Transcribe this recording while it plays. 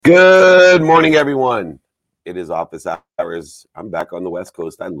Good morning, everyone. It is office hours. I'm back on the West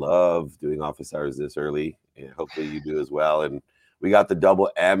Coast. I love doing office hours this early, and hopefully you do as well. And we got the double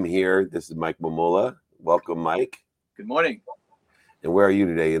M here. This is Mike Momola. Welcome, Mike. Good morning. And where are you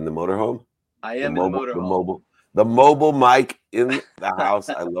today? In the motorhome? I am in the motorhome. The mobile Mike in the house.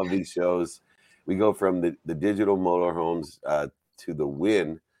 I love these shows. We go from the digital motorhomes to the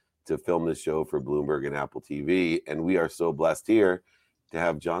Win to film this show for Bloomberg and Apple TV. And we are so blessed here to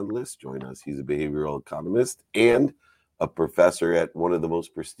have John List join us. He's a behavioral economist and a professor at one of the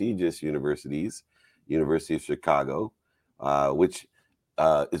most prestigious universities, University of Chicago, which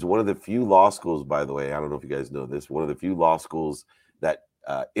is one of the few law schools, by the way. I don't know if you guys know this, one of the few law schools that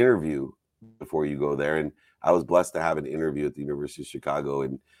interview before you go there. And I was blessed to have an interview at the University of Chicago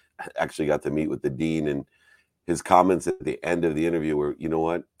and actually got to meet with the dean, and his comments at the end of the interview were, you know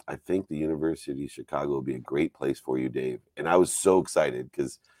what? I think the University of Chicago will be a great place for you, Dave. And I was so excited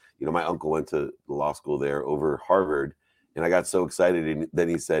because, you know, my uncle went to law school there over Harvard, and I got so excited. And then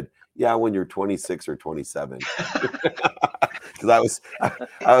he said, yeah, when you're 26 or 27, because I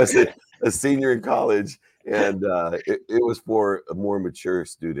was a senior in college, and it was for a more mature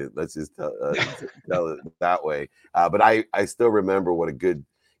student. Let's just tell it that way. But I still remember what a good,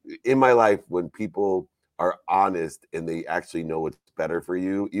 in my life, when people are honest and they actually know what's better for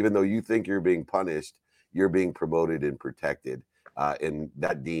you, even though you think you're being punished, you're being promoted and protected. And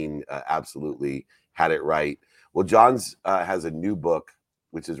that dean absolutely had it right. Well, John's has a new book,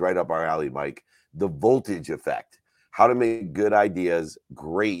 which is right up our alley, Mike, The Voltage Effect: How to Make Good Ideas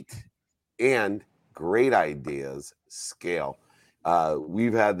Great and Great Ideas Scale.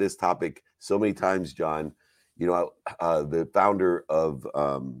 We've had this topic so many times, John. You know, the founder of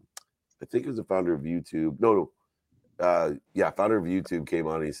I think it was the founder of YouTube. Founder of YouTube came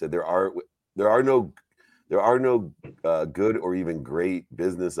on and he said there are no good or even great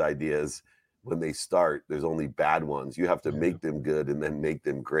business ideas when they start. There's only bad ones. You have to make them good and then make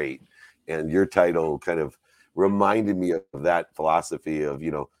them great. And your title kind of reminded me of that philosophy of,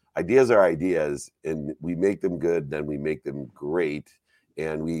 you know, ideas are ideas, and we make them good, then we make them great,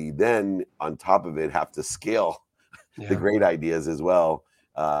 and we then on top of it have to scale the great ideas as well.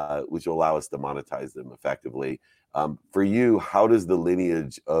 Which will allow us to monetize them effectively. For you, how does the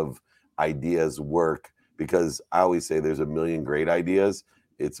lineage of ideas work? Because I always say there's a million great ideas.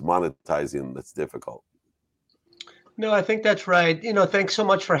 It's monetizing that's difficult. No, I think that's right. You know, thanks so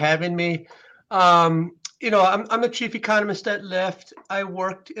much for having me. I'm the chief economist at Lyft. I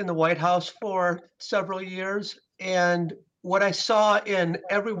worked in the White House for several years. And what I saw in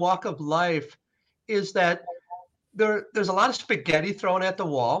every walk of life is that there's a lot of spaghetti thrown at the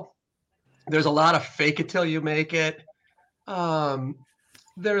wall. There's a lot of fake it till you make it.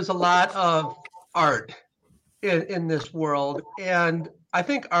 There's a lot of art in this world. And I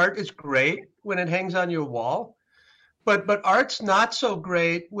think art is great when it hangs on your wall. But art's not so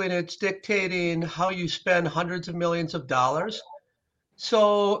great when it's dictating how you spend hundreds of millions of dollars.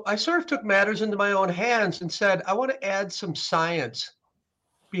 So I sort of took matters into my own hands and said, I want to add some science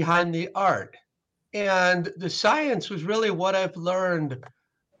behind the art. And the science was really what I've learned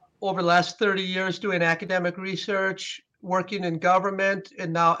over the last 30 years doing academic research, working in government.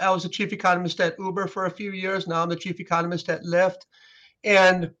 And now I was the chief economist at Uber for a few years. Now I'm the chief economist at Lyft.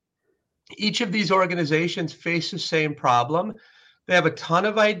 And each of these organizations face the same problem. They have a ton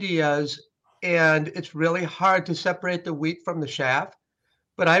of ideas, and it's really hard to separate the wheat from the chaff.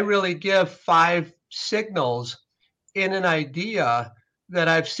 But I really give 5 signals in an idea that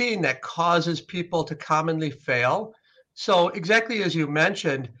I've seen that causes people to commonly fail. So exactly as you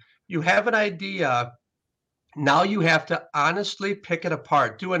mentioned, you have an idea. Now you have to honestly pick it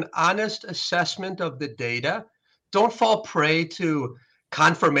apart, do an honest assessment of the data. Don't fall prey to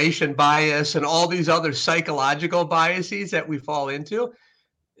confirmation bias and all these other psychological biases that we fall into,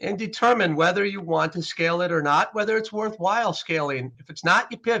 and determine whether you want to scale it or not, whether it's worthwhile scaling. If it's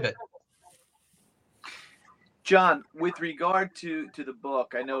not, you pivot. John, with regard to the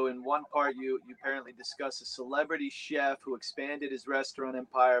book, I know in one part you apparently discuss a celebrity chef who expanded his restaurant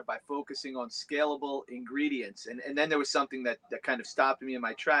empire by focusing on scalable ingredients. And then there was something that kind of stopped me in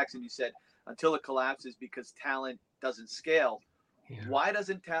my tracks, and you said, until it collapses because talent doesn't scale. Yeah. Why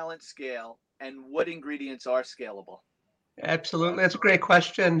doesn't talent scale, and what ingredients are scalable? Absolutely. That's a great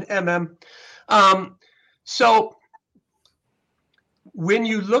question, So when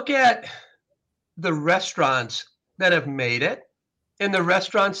you look at the restaurants that have made it and the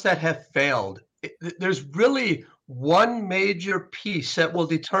restaurants that have failed, there's really one major piece that will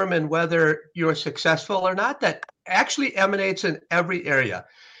determine whether you're successful or not that actually emanates in every area.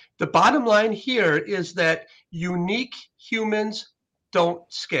 The bottom line here is that unique humans don't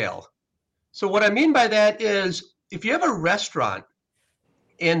scale. So what I mean by that is if you have a restaurant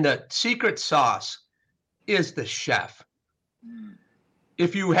and the secret sauce is the chef,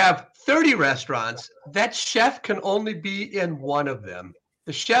 if you have 30 restaurants, that chef can only be in one of them.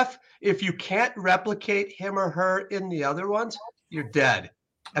 The chef, if you can't replicate him or her in the other ones, you're dead.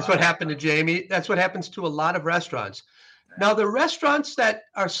 That's what happened to Jamie. That's what happens to a lot of restaurants. Now, the restaurants that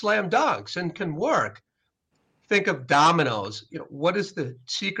are slam dunks and can work, think of Domino's. What is the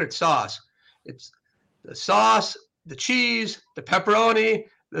secret sauce? It's the sauce, the cheese, the pepperoni,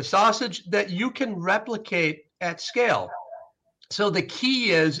 the sausage that you can replicate at scale. So the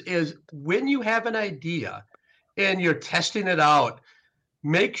key is when you have an idea and you're testing it out,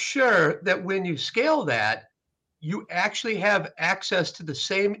 make sure that when you scale that, you actually have access to the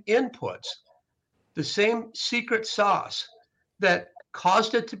same inputs, the same secret sauce that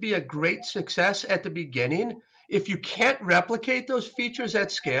caused it to be a great success at the beginning. If you can't replicate those features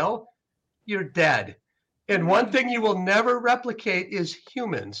at scale, you're dead. And one thing you will never replicate is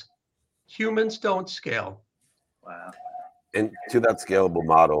humans. Humans don't scale. Wow. And to that scalable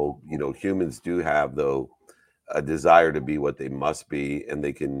model, humans do have, though, a desire to be what they must be, and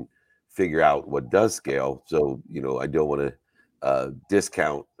they can figure out what does scale. So, I don't want to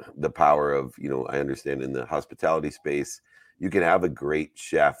discount the power of, I understand in the hospitality space, you can have a great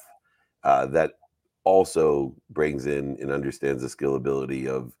chef that also brings in and understands the scalability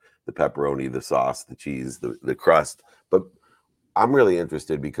of the pepperoni, the sauce, the cheese, the crust. But I'm really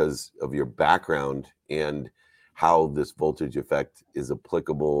interested because of your background and how this voltage effect is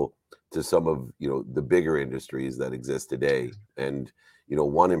applicable to some of the bigger industries that exist today. And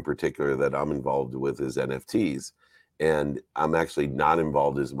one in particular that I'm involved with is NFTs, and I'm actually not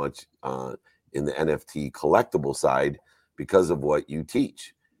involved as much in the NFT collectible side because of what you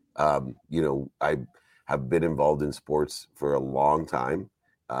teach. I have been involved in sports for a long time.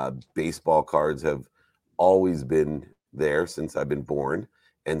 Baseball cards have always been there since I've been born,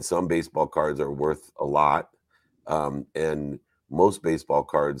 and some baseball cards are worth a lot. And most baseball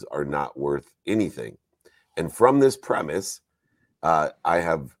cards are not worth anything. And from this premise, I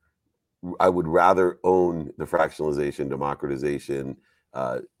would rather own the fractionalization, democratization,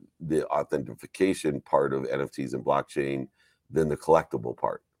 the authentication part of NFTs and blockchain than the collectible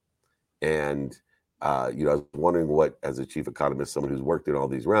part. And I was wondering what, as a chief economist, someone who's worked in all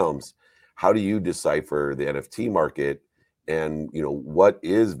these realms, how do you decipher the NFT market and what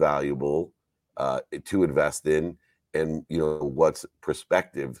is valuable to invest in, and what's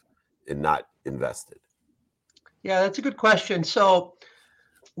prospective and not invested? Yeah, that's a good question. So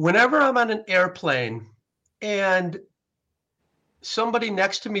whenever I'm on an airplane and somebody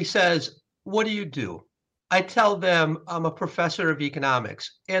next to me says, "What do you do?" I tell them I'm a professor of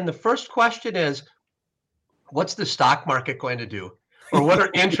economics. And the first question is, what's the stock market going to do? Or what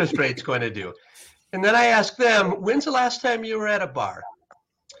are interest rates going to do? And then I ask them, when's the last time you were at a bar?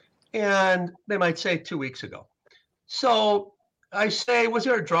 And they might say 2 weeks ago. So I say, was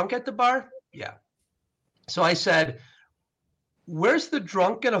there a drunk at the bar? Yeah. So I said, where's the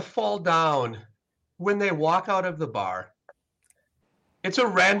drunk going to fall down when they walk out of the bar? It's a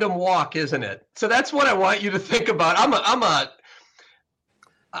random walk, isn't it? So that's what I want you to think about. I'm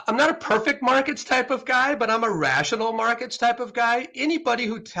not a perfect markets type of guy, but I'm a rational markets type of guy. Anybody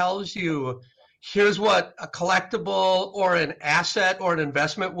who tells you, here's what a collectible or an asset or an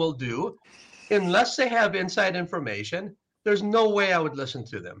investment will do, unless they have inside information, there's no way I would listen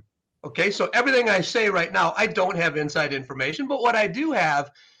to them. Okay, so everything I say right now, I don't have inside information, but what I do have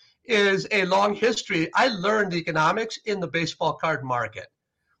is a long history. I learned economics in the baseball card market.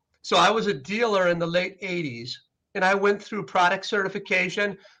 So I was a dealer in the late 80s, and I went through product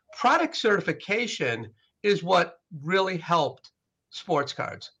certification. Product certification is what really helped sports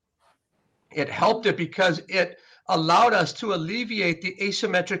cards. It helped it because it allowed us to alleviate the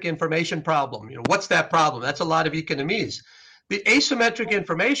asymmetric information problem. What's that problem? That's a lot of economies. The asymmetric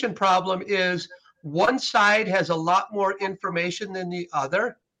information problem is one side has a lot more information than the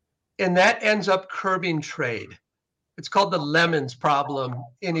other, and that ends up curbing trade. It's called the lemons problem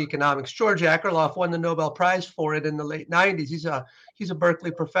in economics. George Akerlof won the Nobel Prize for it in the late 90s. He's a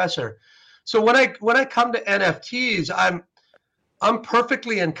Berkeley professor. So when I come to NFTs, I'm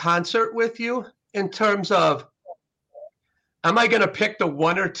perfectly in concert with you in terms of, am I going to pick the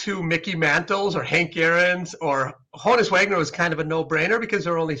one or two Mickey Mantles or Hank Aaron's, or Honus Wagner was kind of a no-brainer because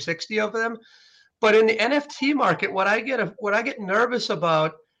there are only 60 of them. But in the NFT market, what I get nervous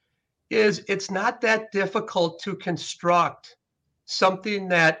about is it's not that difficult to construct something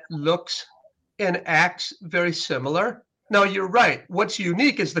that looks and acts very similar. Now, you're right. What's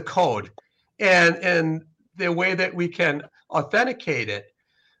unique is the code and the way that we can authenticate it.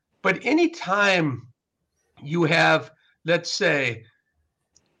 But anytime you have, let's say,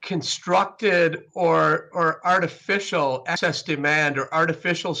 constructed or artificial excess demand or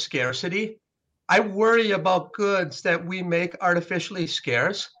artificial scarcity, I worry about goods that we make artificially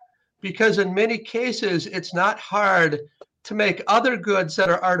scarce, because in many cases, it's not hard to make other goods that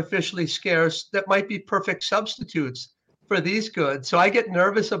are artificially scarce that might be perfect substitutes for these goods. So I get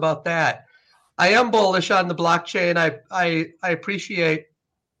nervous about that. I am bullish on the blockchain. I appreciate,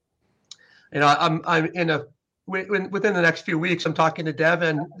 I'm in a, within the next few weeks, I'm talking to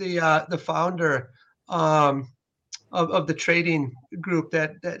Devin, the founder of the trading group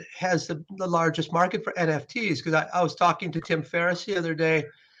that has the largest market for NFTs. Because I was talking to Tim Ferriss the other day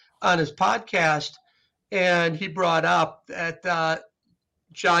on his podcast, and he brought up that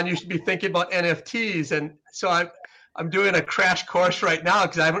John, you should be thinking about NFTs. And so I'm doing a crash course right now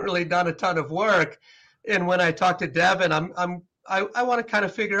because I haven't really done a ton of work. And when I talk to Devin, I want to kind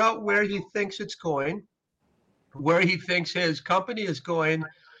of figure out where he thinks it's going, where he thinks his company is going,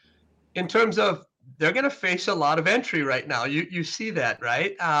 in terms of they're going to face a lot of entry right now. You see that,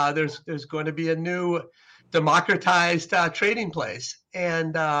 right? There's going to be a new democratized trading place,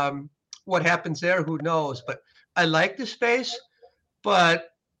 and what happens there, who knows? But I like the space, but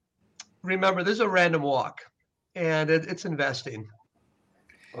remember, this is a random walk, and it's investing.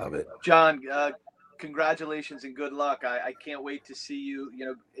 Love it, John. Congratulations and good luck. I can't wait to see you,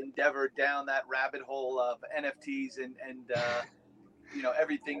 endeavor down that rabbit hole of NFTs and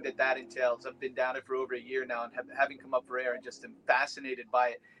everything that entails. I've been down it for over a year now, and having come up for air, and just am fascinated by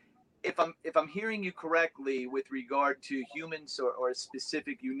it. If I'm hearing you correctly with regard to humans or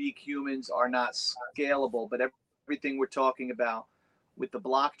specific unique humans are not scalable, but everything we're talking about with the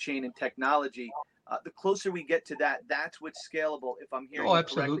blockchain and technology, the closer we get to that, that's what's scalable. If I'm hearing you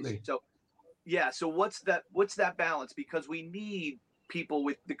correctly. So yeah. So what's that balance? Because we need people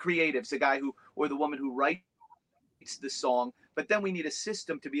with the creatives, the guy who or the woman who writes the song, but then we need a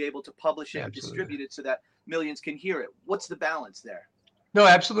system to be able to publish it and distribute it so that millions can hear it. What's the balance there? No,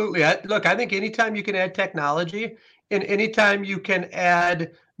 absolutely. Look, I think anytime you can add technology and anytime you can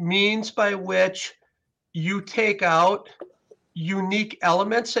add means by which you take out unique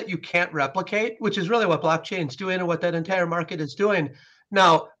elements that you can't replicate, which is really what blockchain's doing and what that entire market is doing.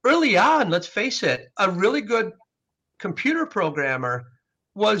 Now, early on, let's face it, a really good computer programmer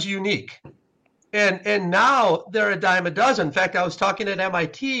was unique. And now they're a dime a dozen. In fact, I was talking at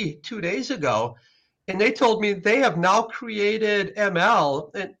MIT 2 days ago, and they told me they have now created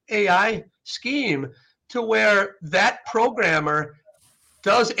ML, an AI scheme, to where that programmer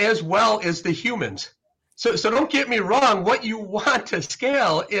does as well as the humans. So don't get me wrong. What you want to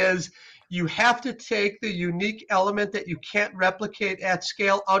scale is you have to take the unique element that you can't replicate at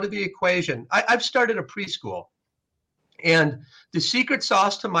scale out of the equation. I've started a preschool, and the secret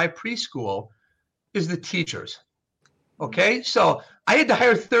sauce to my preschool is the teachers. Okay, so I had to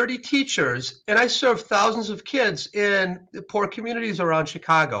hire 30 teachers, and I serve thousands of kids in the poor communities around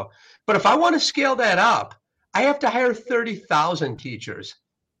Chicago. But if I want to scale that up, I have to hire 30,000 teachers.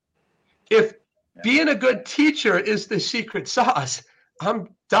 If being a good teacher is the secret sauce,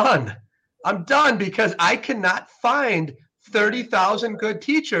 I'm done. I'm done, because I cannot find 30,000 good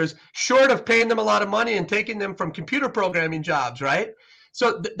teachers short of paying them a lot of money and taking them from computer programming jobs, right?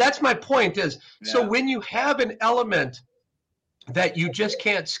 So that's my point is, so when you have an element that you just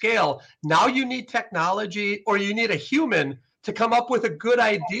can't scale, now you need technology, or you need a human to come up with a good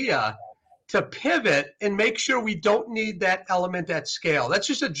idea to pivot and make sure we don't need that element at scale. That's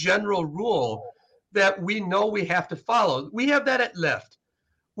just a general rule that we know we have to follow. We have that at Lyft.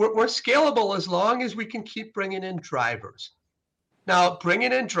 We're scalable as long as we can keep bringing in drivers. Now,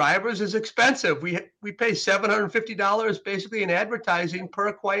 bringing in drivers is expensive. We pay $750 basically in advertising per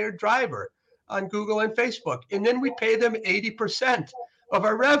acquired driver on Google and Facebook. And then we pay them 80% of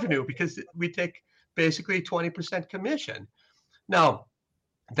our revenue because we take basically 20% commission. Now,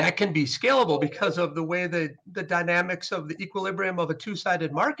 that can be scalable because of the way the dynamics of the equilibrium of a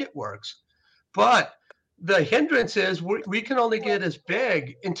two-sided market works. But the hindrance is we can only get as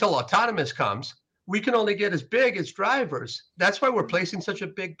big until autonomous comes. We can only get as big as drivers. That's why we're placing such a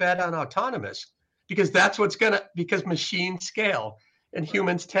big bet on autonomous, because that's because machines scale and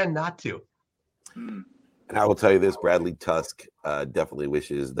humans tend not to. And I will tell you this, Bradley Tusk definitely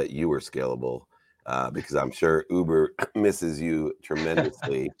wishes that you were scalable, because I'm sure Uber misses you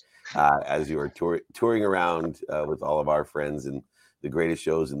tremendously as you are touring around with all of our friends and the greatest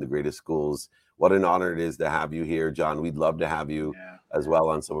shows and the greatest schools. What an honor it is to have you here, John. We'd love to have you as well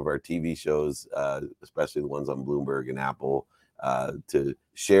on some of our TV shows, especially the ones on Bloomberg and Apple, to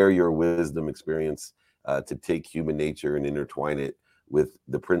share your wisdom, experience, to take human nature and intertwine it with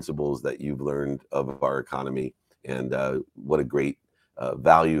the principles that you've learned of our economy. And what a great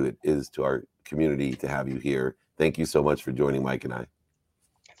value it is to our community to have you here. Thank you so much for joining Mike and I.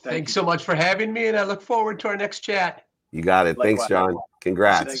 Thanks so much for having me, and I look forward to our next chat. You got it. Likewise. Thanks, John.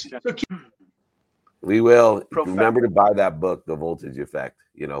 Congrats. Thanks, John. We will. Profound. Remember to buy that book, The Voltage Effect.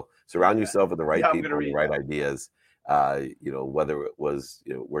 You know, surround yourself with the right people and the right that. ideas. You know, whether it was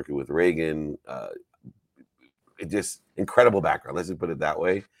working with Reagan, it just incredible background. Let's just put it that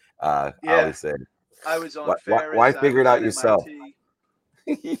way. I always say, I was on Ferris. Why figure it out yourself?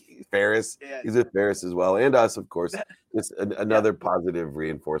 Ferris, Yeah. he's with Ferris as well, and us, of course. It's another positive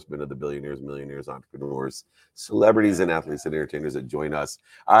reinforcement of the billionaires, millionaires, entrepreneurs, celebrities, and athletes and entertainers that join us.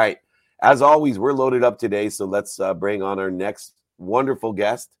 All right, as always, we're loaded up today, so let's bring on our next wonderful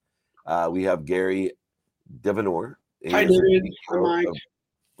guest. We have Giri Devanu. Hi, David. Hi, Mike.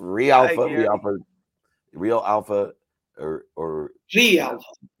 Real Alpha, Real Alpha, or Real Alpha.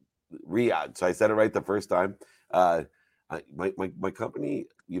 Riyadh. So I said it right the first time. My company,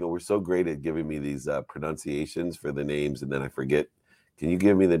 we're so great at giving me these pronunciations for the names, and then I forget. Can you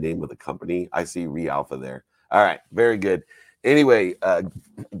give me the name of the company? I see Real Alpha there. All right, very good. Anyway,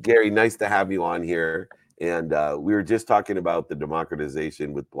 Giri, nice to have you on here. And we were just talking about the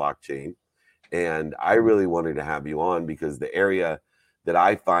democratization with blockchain. And I really wanted to have you on because the area that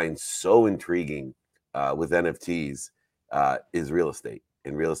I find so intriguing with NFTs is real estate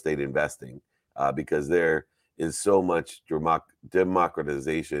and real estate investing, because there is so much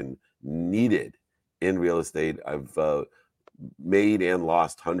democratization needed in real estate. I've made and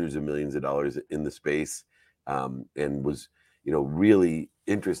lost hundreds of millions of dollars in the space, and was, really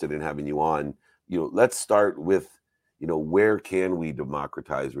interested in having you on. Let's start with, where can we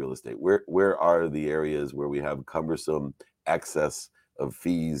democratize real estate? Where are the areas where we have cumbersome excess of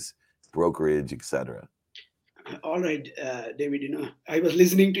fees, brokerage, etc.? All right, David, I was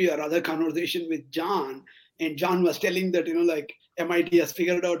listening to your other conversation with John, and John was telling that, MIT has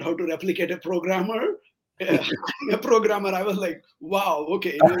figured out how to replicate a programmer. A programmer, I was like, wow,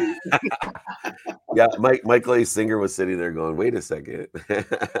 okay. Yeah, Michael A. Singer was sitting there going, wait a second.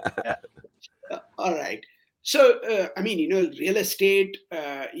 All right. So, real estate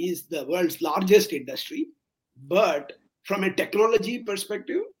is the world's largest industry, but from a technology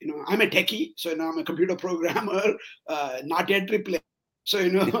perspective, I'm a techie, so I'm a computer programmer, not yet AAA. So,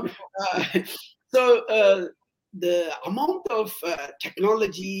 the amount of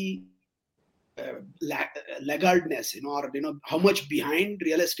technology laggardness, or how much behind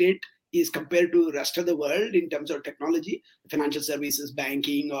real estate is compared to the rest of the world in terms of technology, financial services,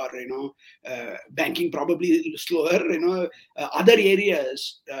 banking, or banking probably slower. Other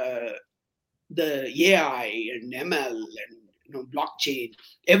areas, the AI and ML and blockchain,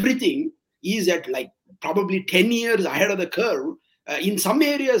 everything is at like probably 10 years ahead of the curve. In some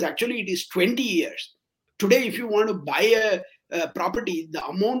areas, actually, it is 20 years. Today, if you want to buy a property, the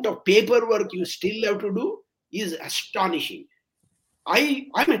amount of paperwork you still have to do is astonishing. I'm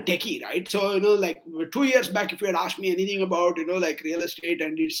a techie, right? So, 2 years back, if you had asked me anything about, real estate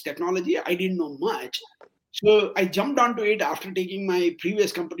and its technology, I didn't know much. So I jumped onto it after taking my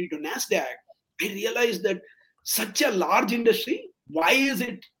previous company to NASDAQ. I realized that such a large industry, why is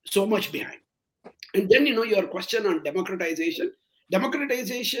it so much behind? And then, your question on democratization.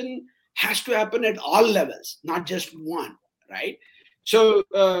 Democratization has to happen at all levels, not just one, right? So,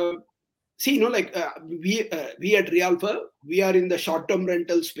 we at Realpha, we are in the short-term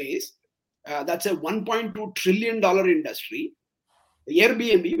rental space. That's a $1.2 trillion industry.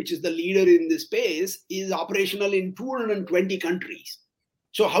 Airbnb, which is the leader in this space, is operational in 220 countries.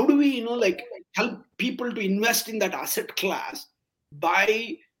 So how do we, help people to invest in that asset class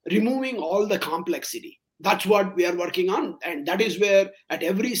by removing all the complexity? That's what we are working on. And that is where at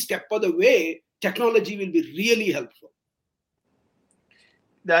every step of the way, technology will be really helpful.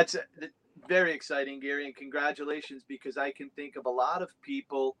 That's very exciting, Giri, and congratulations, because I can think of a lot of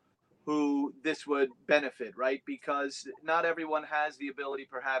people who this would benefit, right? Because not everyone has the ability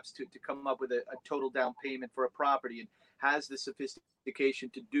perhaps to come up with a total down payment for a property and has the sophistication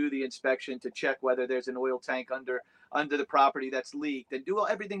to do the inspection, to check whether there's an oil tank under the property that's leaked, and do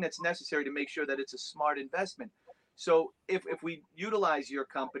everything that's necessary to make sure that it's a smart investment. So if we utilize your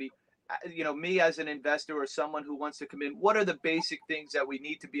company, me as an investor or someone who wants to come in, what are the basic things that we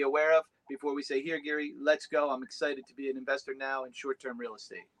need to be aware of before we say, here, Giri, let's go. I'm excited to be an investor now in short-term real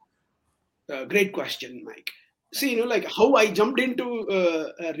estate. Great question, Mike. See, how I jumped into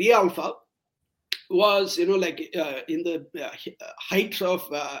Real Alpha was, in the height of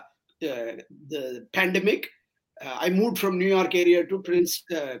the pandemic. I moved from New York area to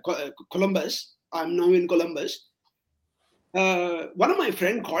Columbus, I'm now in Columbus. One of my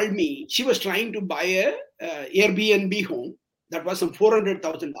friend called me. She was trying to buy a Airbnb home that was some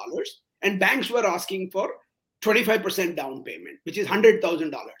 $400,000, and banks were asking for 25% down payment, which is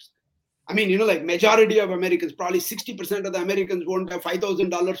 $100,000. I mean, like majority of Americans, probably 60% of the Americans won't have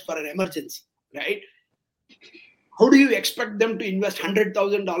 $5,000 for an emergency, right? How do you expect them to invest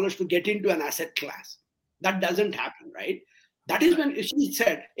 $100,000 to get into an asset class? That doesn't happen, right? That is when she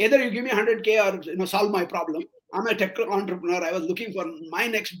said, either you give me 100K or solve my problem. I'm a tech entrepreneur. I was looking for my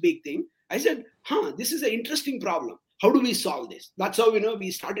next big thing. I said, this is an interesting problem. How do we solve this? That's how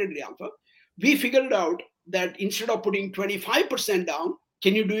we started Realpha. We figured out that instead of putting 25% down,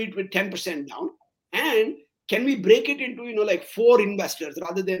 can you do it with 10% down? And can we break it into like 4 investors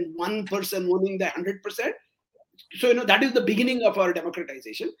rather than one person owning the 100%? So that is the beginning of our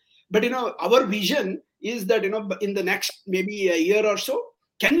democratization. But our vision is that in the next maybe a year or so,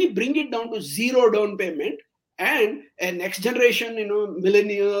 can we bring it down to 0 down payment? And a next generation,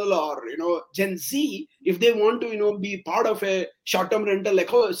 millennial or Gen Z, if they want to be part of a short-term rental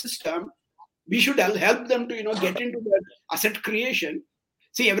ecosystem, we should help them to get into that asset creation.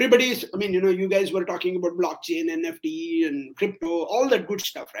 See, everybody's, you guys were talking about blockchain, NFT, and crypto, all that good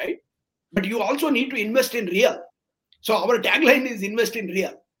stuff, right? But you also need to invest in real. So our tagline is invest in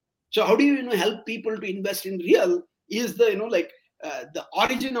real. So how do you help people to invest in real is the the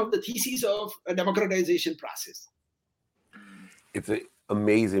origin of the thesis of a democratization process. It's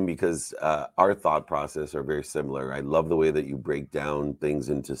amazing because our thought process are very similar. I love the way that you break down things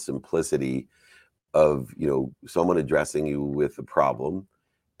into simplicity of someone addressing you with a problem,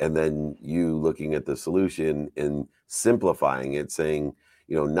 and then you looking at the solution and simplifying it, saying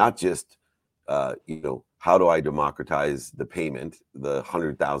not just how do I democratize the payment, the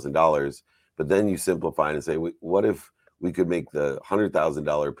 $100,000, but then you simplify and say, what if we could make the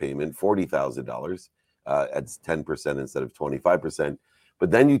 $100,000 payment $40,000 at 10% instead of 25%. But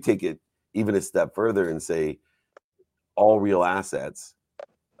then you take it even a step further and say all real assets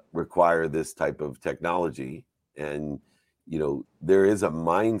require this type of technology. And, there is a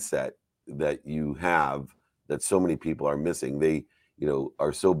mindset that you have that so many people are missing. They,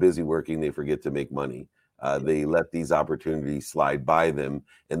 are so busy working, they forget to make money. They let these opportunities slide by them.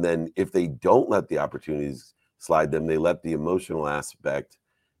 And then if they don't let the opportunities slide them, they let the emotional aspect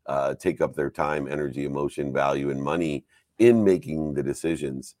take up their time, energy, emotion, value, and money in making the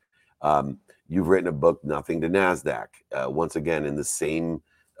decisions. You've written a book, Nothing to NASDAQ, once again, in the same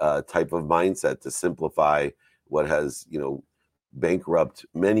type of mindset to simplify what has, bankrupt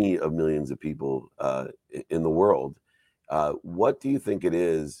many of millions of people in the world. What do you think it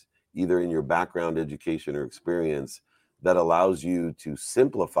is, either in your background, education, or experience, that allows you to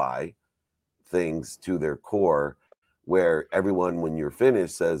simplify things to their core, where everyone, when you're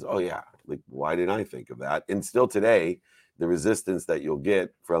finished, says, oh yeah, like, why didn't I think of that? And still today, the resistance that you'll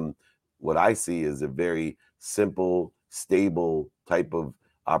get from what I see is a very simple, stable type of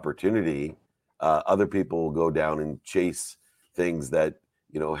opportunity. Other people will go down and chase things that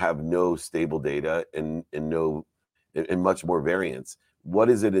have no stable data and much more variance. What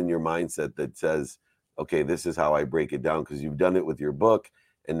is it in your mindset that says, okay, this is how I break it down? Because you've done it with your book,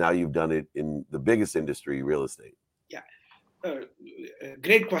 and now you've done it in the biggest industry, real estate. Yeah,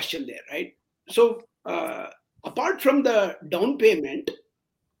 great question there, right? So apart from the down payment,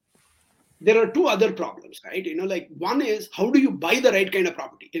 there are 2 other problems, right? Like, one is, how do you buy the right kind of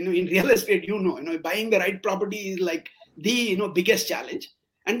property? In real estate, buying the right property is like the biggest challenge.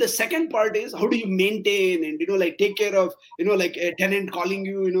 And the second part is, how do you maintain and take care of like a tenant calling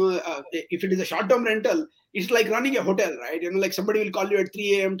you, if it is a short-term rental, it's like running a hotel, right? Like somebody will call you at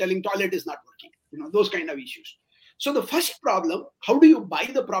 3 a.m. telling toilet is not working, those kind of issues. So the first problem, how do you buy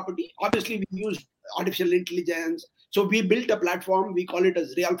the property? Obviously, we use artificial intelligence. So we built a platform, we call it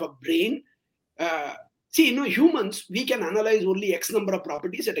as Realpha Brain. Humans, we can analyze only X number of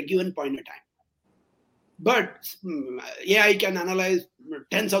properties at a given point in time. But AI can analyze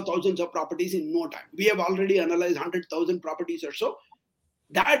tens of thousands of properties in no time. We have already analyzed 100,000 properties or so.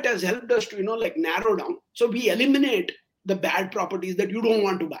 That has helped us to, narrow down. So we eliminate the bad properties that you don't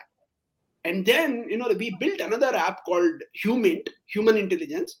want to buy. And then, we built another app called Human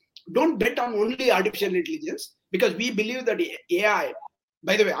Intelligence. Don't bet on only artificial intelligence, because we believe that AI,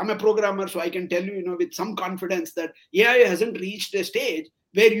 by the way, I'm a programmer, so I can tell you, with some confidence that AI hasn't reached a stage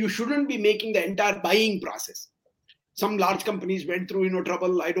where you shouldn't be making the entire buying process. Some large companies went through,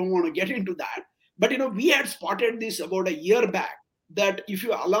 trouble. I don't want to get into that. But, we had spotted this about a year back, that if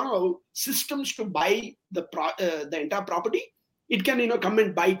you allow systems to buy the entire property, it can, come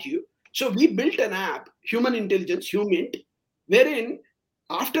and bite you. So we built an app, Human Intelligence, Humint, wherein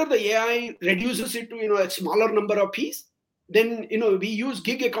After the AI reduces it to, a smaller number of pieces, then, we use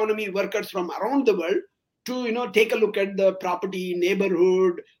gig economy workers from around the world to, take a look at the property,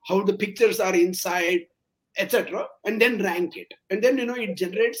 neighborhood, how the pictures are inside, etc., and then rank it. And then, it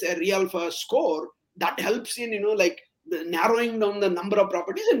generates a real score that helps in, narrowing down the number of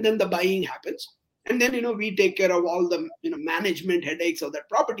properties, and then the buying happens. And then, we take care of all the, management headaches of that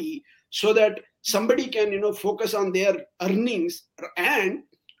property, so that somebody can, focus on their earnings. And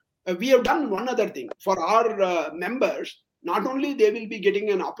we have done one other thing for our members. Not only they will be getting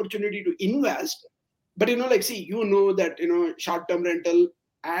an opportunity to invest, but, that, short-term rental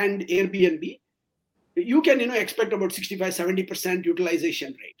and Airbnb, you can, expect about 65-70%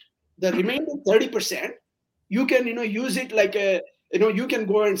 utilization rate. The remaining 30%, you can, use it like you can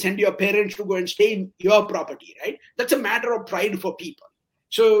go and send your parents to go and stay in your property, right? That's a matter of pride for people.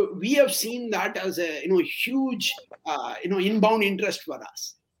 So we have seen that as a, huge, inbound interest for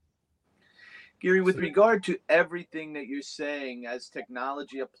us. Giri, with regard to everything that you're saying, as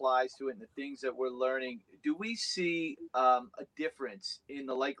technology applies to it and the things that we're learning, do we see a difference in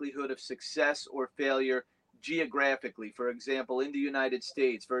the likelihood of success or failure geographically? For example, in the United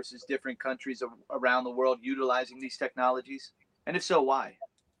States versus different countries around the world utilizing these technologies? And if so, why?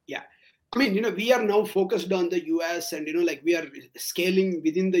 Yeah. I mean, we are now focused on the US, and, we are scaling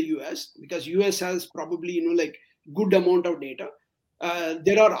within the US, because US has probably, good amount of data.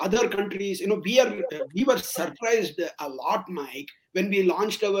 There are other countries, we were surprised a lot, Mike, when we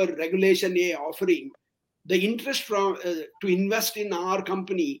launched our Regulation A offering. The interest from to invest in our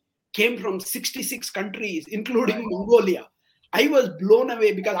company came from 66 countries, including Mongolia. I was blown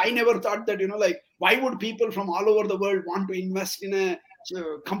away, because I never thought that, why would people from all over the world want to invest in a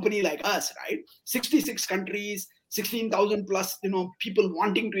company like us, right? 66 countries, 16,000 plus, people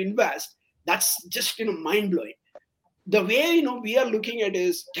wanting to invest. That's just, mind blowing. The way, we are looking at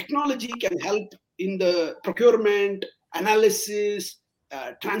is technology can help in the procurement, analysis,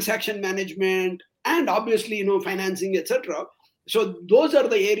 transaction management, and obviously, financing, etc. So those are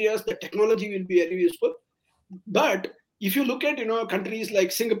the areas that technology will be very useful. But if you look at, countries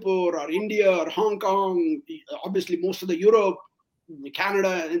like Singapore or India or Hong Kong, obviously most of the Europe,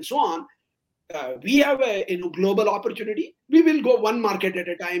 Canada, and so on, we have a, global opportunity. We will go one market at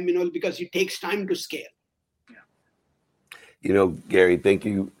a time, because it takes time to scale. Gary, thank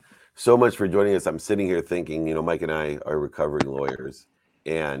you so much for joining us. I'm sitting here thinking, Mike and I are recovering lawyers,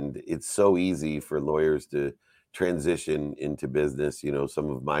 and it's so easy for lawyers to transition into business. Some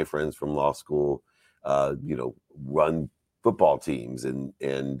of my friends from law school, run football teams and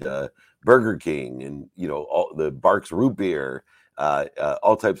Burger King and, all the Barks root beer,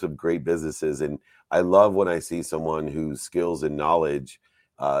 all types of great businesses. And I love when I see someone whose skills and knowledge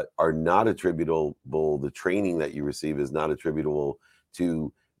are not attributable, the training that you receive is not attributable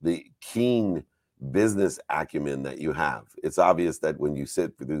to the keen business acumen that you have. It's obvious that when you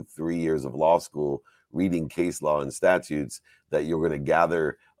sit through 3 years of law school reading case law and statutes, that you're going to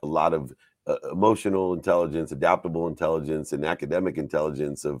gather a lot of emotional intelligence, adaptable intelligence, and academic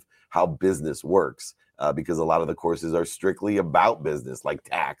intelligence of how business works, because a lot of the courses are strictly about business, like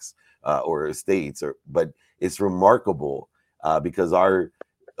tax or estates. But it's remarkable because our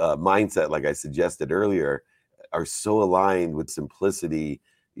mindset, like I suggested earlier, are so aligned with simplicity,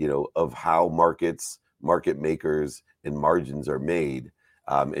 of how market makers and margins are made.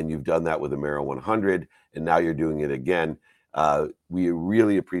 And you've done that with Amero 100, and now you're doing it again. We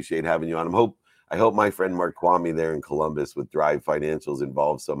really appreciate having you on. I hope my friend Mark Kwame there in Columbus with Drive Financial's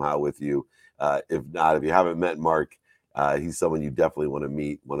involved somehow with you. If not, if you haven't met Mark, he's someone you definitely want to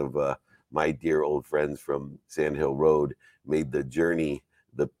meet. One of my dear old friends from Sand Hill Road made the journey,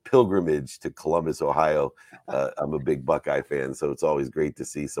 the pilgrimage to Columbus, Ohio. I'm a big Buckeye fan, so it's always great to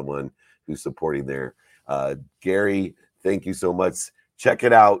see someone who's supporting there. Gary, thank you so much. Check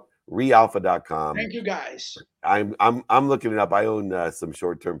it out, realpha.com. Thank you, guys. I'm looking it up. I own some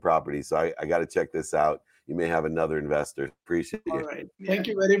short-term property, so I got to check this out. You may have another investor. Appreciate it. All right. Thank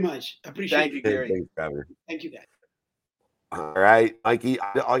you very much. Appreciate it. Thank you, Gary. Thanks, Trevor. Thank you, guys. All right, Mikey.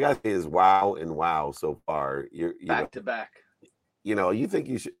 All I gotta say is wow and wow so far. You're back to back. You think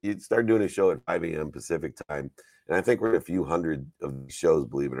you'd start doing a show at 5 a.m. Pacific time, and I think we're at a few hundred of these shows,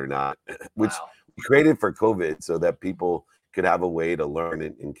 believe it or not, which we created for COVID so that people could have a way to learn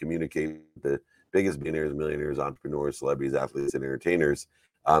and communicate with the biggest millionaires, entrepreneurs, celebrities, athletes, and entertainers,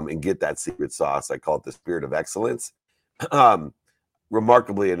 and get that secret sauce. I call it the spirit of excellence.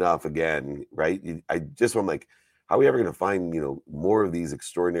 Remarkably enough, again, right? I'm like, how are we ever going to find, more of these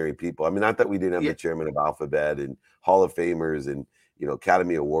extraordinary people? I mean, not that we didn't have the chairman of Alphabet and Hall of Famers and,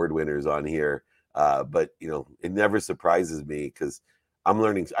 Academy Award winners on here, but, it never surprises me because I'm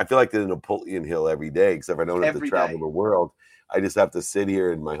learning. I feel like the Napoleon Hill every day, except I don't have to travel the world. I just have to sit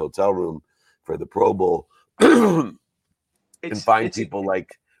here in my hotel room for the Pro Bowl and find people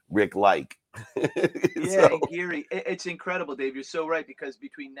like Rick Lyke. Yeah, and Giri, it's incredible, Dave. You're so right, because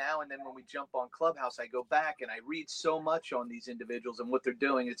between now and then when we jump on Clubhouse, I go back and I read so much on these individuals and what they're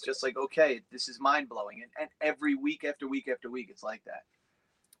doing. It's just like, okay, this is mind-blowing. And every week after week after week, it's like that.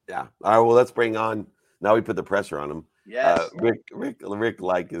 Yeah. All right, well, let's bring on, now we put the pressure on him. Yes. Rick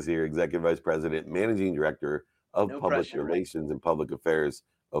Lyke is here, Executive Vice President, Managing Director of Public Relations and Public Affairs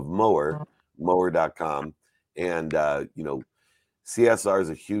of mower.com. And, CSR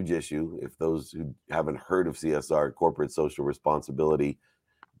is a huge issue. If those who haven't heard of CSR, corporate social responsibility,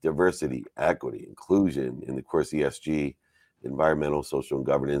 diversity, equity, inclusion, and of course, ESG, environmental, social, and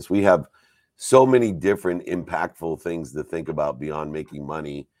governance. We have so many different impactful things to think about beyond making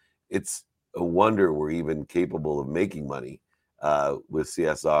money. It's a wonder we're even capable of making money with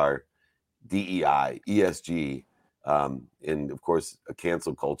CSR, DEI, ESG, and of course, a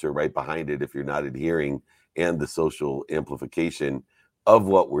cancel culture right behind it if you're not adhering, and the social amplification of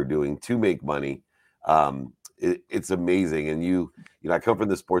what we're doing to make money. It's amazing. And I come from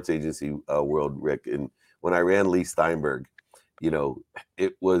the sports agency world, Rick, and when I ran Lee Steinberg,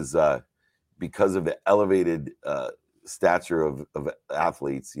 it was because of the elevated stature of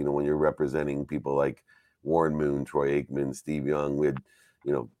athletes. When you're representing people like Warren Moon, Troy Aikman, Steve Young, we had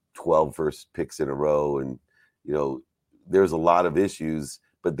 12 first picks in a row, and there's a lot of issues,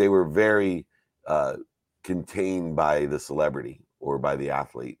 but they were very contained by the celebrity or by the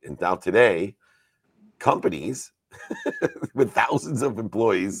athlete. And now today, companies with thousands of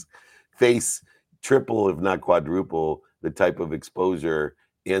employees face triple, if not quadruple, the type of exposure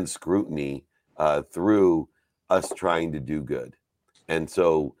and scrutiny through us trying to do good. And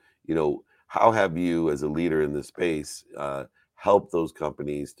so, how have you, as a leader in this space, helped those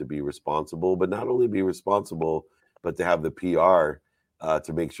companies to be responsible, but not only be responsible, but to have the PR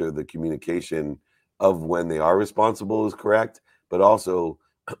to make sure the communication of when they are responsible is correct, but also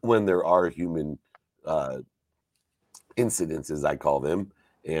when there are human incidents, as I call them.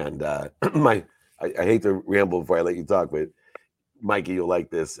 And I hate to ramble before I let you talk, but Mikey, you'll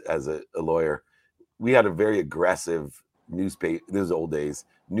like this as a lawyer. We had a very aggressive newspaper, this is old days,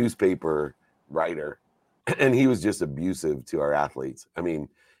 newspaper writer, and he was just abusive to our athletes. I mean,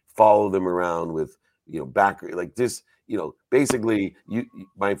 follow them around with, back, like just, basically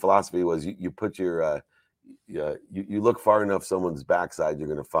my philosophy was you put your, you look far enough someone's backside, you're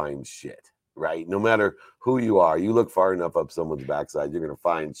going to find shit, right? No matter who you are, you look far enough up someone's backside, you're going to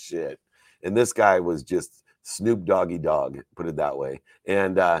find shit. And this guy was just Snoop Doggy Dogg, put it that way.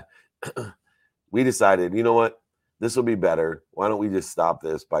 And we decided, you know what? This will be better. Why don't we just stop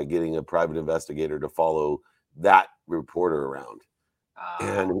this by getting a private investigator to follow that reporter around?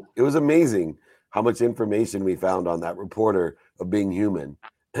 And it was amazing how much information we found on that reporter of being human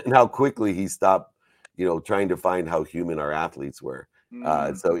and how quickly he stopped, trying to find how human our athletes were.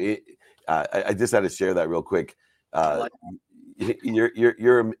 So I just had to share that real quick.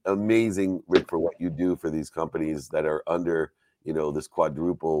 You're amazing, Rick, for what you do for these companies that are under, this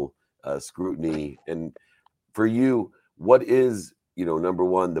quadruple scrutiny. And for you, what is, number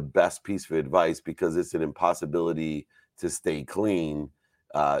one, the best piece of advice, because it's an impossibility to stay clean,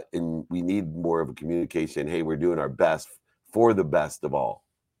 and we need more of a communication. Hey, we're doing our best for the best of all.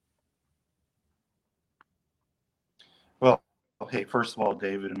 Well, okay, first of all,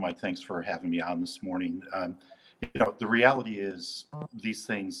 David and Mike, thanks for having me on this morning. The reality is these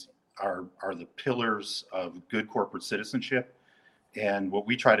things are the pillars of good corporate citizenship. And what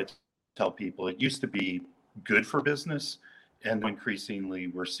we try to tell people, it used to be good for business, and increasingly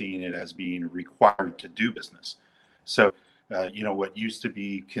we're seeing it as being required to do business. So, what used to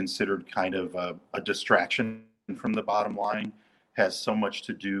be considered kind of a distraction from the bottom line has so much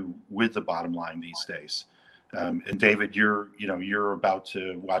to do with the bottom line these days. And David, you're about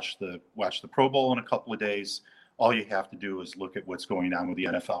to watch the Pro Bowl in a couple of days. All you have to do is look at what's going on with the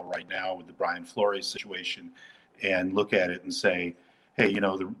NFL right now with the Brian Flores situation, and look at it and say, hey,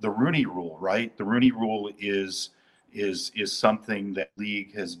 the Rooney Rule, right? The Rooney Rule is something that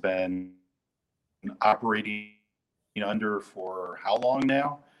league has been operating under for how long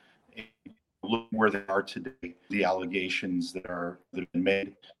now? And look where they are today. The allegations that have been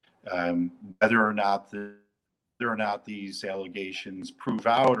made, whether or not these allegations prove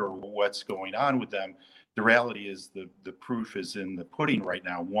out or what's going on with them, the reality is the proof is in the pudding right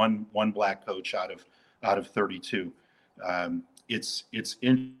now. One black coach out of 32. It's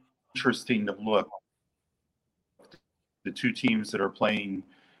interesting to look the two teams that are playing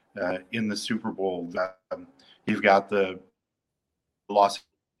in the Super Bowl. You've got the Los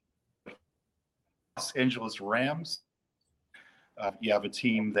Angeles Rams. You have a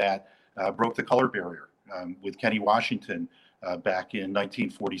team that broke the color barrier with Kenny Washington back in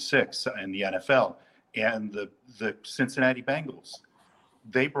 1946 in the NFL. And the Cincinnati Bengals,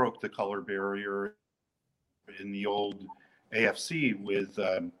 they broke the color barrier in the old AFC with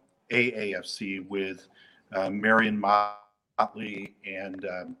AAFC with Marion Motley and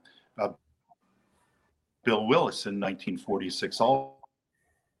Bill Willis in 1946 also.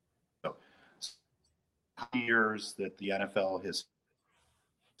 Years that the NFL has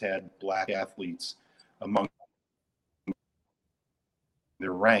had black athletes among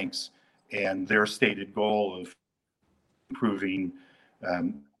their ranks, and their stated goal of improving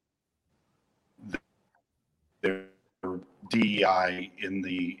their DEI in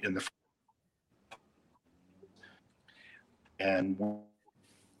the and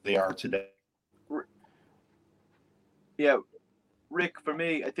they are today. Yeah, Rick, for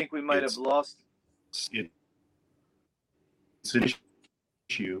me, I think we might have lost. It's an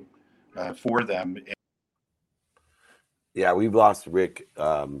issue for them. Yeah, we've lost Rick.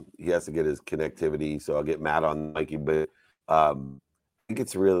 He has to get his connectivity, so I'll get Matt on Mikey. But I think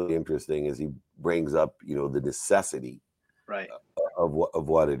it's really interesting as he brings up, the necessity, right, of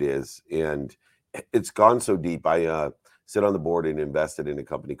what it is, and it's gone so deep. I sit on the board and invested in a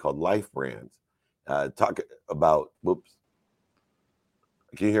company called Life Brands. Talk about. Whoops.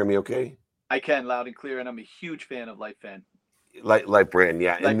 Can you hear me? Okay. I can, loud and clear, and I'm a huge fan of Life Brand. Life Brand,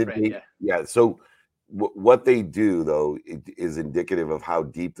 yeah, Life Brand, yeah. So what they do, though, is indicative of how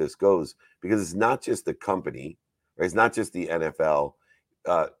deep this goes, because it's not just the company, right? It's not just the NFL.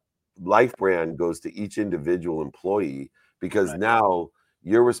 Life Brand goes to each individual employee, because now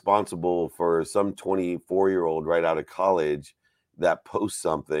you're responsible for some 24-year-old right out of college that posts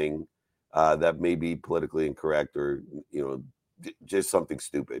something that may be politically incorrect or just something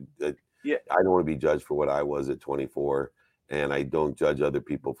stupid. Yeah, I don't want to be judged for what I was at 24. And I don't judge other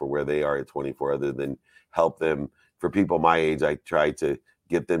people for where they are at 24, other than help them. For people my age, I try to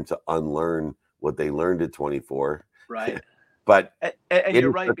get them to unlearn what they learned at 24. Right. But and you're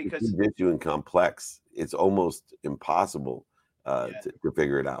right, because it's issue and complex. It's almost impossible to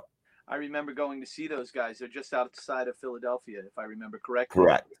figure it out. I remember going to see those guys. They're just outside of Philadelphia, if I remember correctly.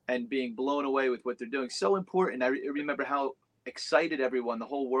 Correct. And being blown away with what they're doing. So important. I remember how excited everyone, the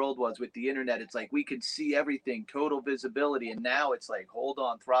whole world was with the internet. It's like we could see everything, total visibility, and now it's like, hold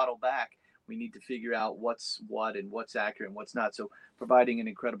on, throttle back. We need to figure out what's what and what's accurate and what's not. So providing an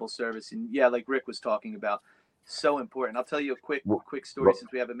incredible service, and like Rick was talking about, so important. I'll tell you a quick story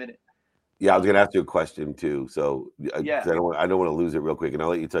since we have a minute. Yeah, I was going to ask you a question too. So I don't want to lose it real quick, and I'll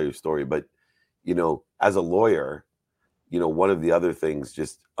let you tell your story. But as a lawyer, one of the other things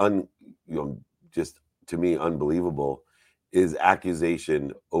just to me unbelievable is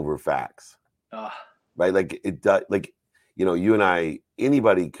accusation over facts, right? Like it does. Like you and I,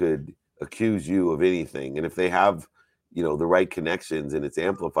 anybody could accuse you of anything, and if they have the right connections and it's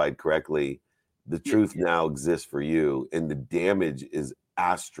amplified correctly, the truth now exists for you, and the damage is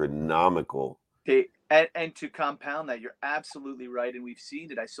astronomical. And to compound that, you're absolutely right, and we've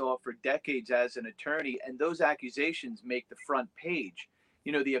seen it. I saw it for decades as an attorney, and those accusations make the front page.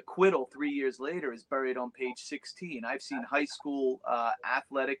 The acquittal 3 years later is buried on page 16. I've seen high school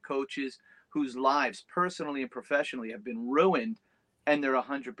athletic coaches whose lives, personally and professionally, have been ruined, and they're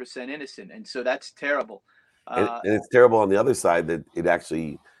 100% innocent. And so that's terrible. And it's terrible on the other side that it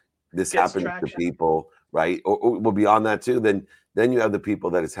actually, this happens to people, right? Or well, beyond that too, then you have the people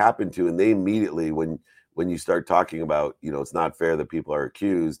that it's happened to, and they immediately, when you start talking about, it's not fair that people are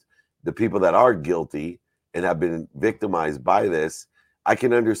accused, the people that are guilty and have been victimized by this, I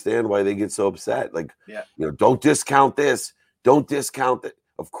can understand why they get so upset. Like, don't discount this. Don't discount it.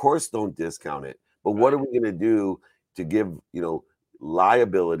 Of course, don't discount it. But what are we going to do to give,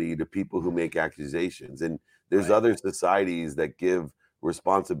 liability to people who make accusations? And there's other societies that give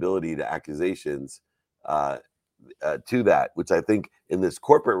responsibility to accusations to that, which I think in this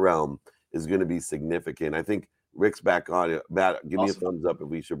corporate realm is going to be significant. I think Rick's back on it. Matt, give me a thumbs up if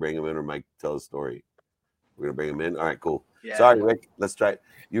we should bring him in, or Mike tell a story. We're going to bring him in. All right, cool. Yeah. Sorry, Rick. Let's try it.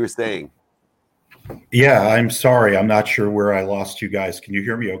 You were saying. Yeah, I'm sorry. I'm not sure where I lost you guys. Can you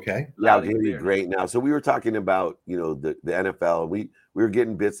hear me okay? Yeah, I can hear you great now. So we were talking about, the NFL. We were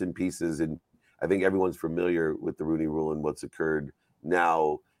getting bits and pieces, and I think everyone's familiar with the Rooney Rule and what's occurred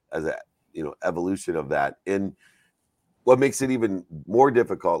now as a, evolution of that. And what makes it even more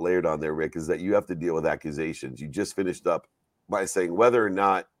difficult layered on there, Rick, is that you have to deal with accusations. You just finished up by saying whether or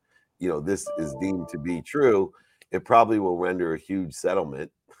not, this is deemed to be true, it probably will render a huge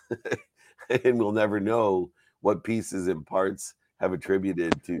settlement, and we'll never know what pieces and parts have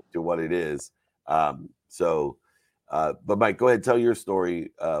attributed to what it is. But Mike, go ahead, tell your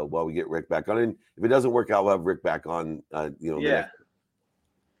story while we get Rick back on. And if it doesn't work out, we'll have Rick back on. Yeah.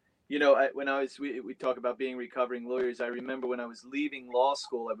 When we talk about being recovering lawyers, I remember when I was leaving law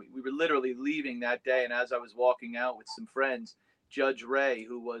school, we were literally leaving that day. And as I was walking out with some friends, Judge Ray,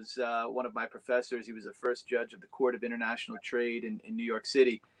 who was one of my professors, he was the first judge of the Court of International Trade in New York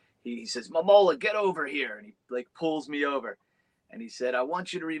City. He says, "Mamola, get over here." And he pulls me over. And he said, "I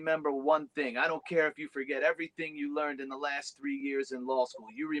want you to remember one thing. I don't care if you forget everything you learned in the last 3 years in law school.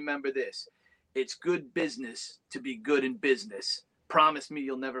 You remember this. It's good business to be good in business. Promise me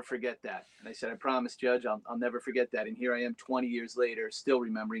you'll never forget that." And I said, "I promise, Judge, I'll never forget that." And here I am 20 years later, still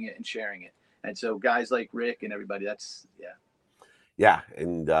remembering it and sharing it. And so guys like Rick and everybody, that's, yeah. Yeah.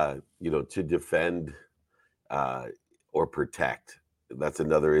 And, to defend or protect, that's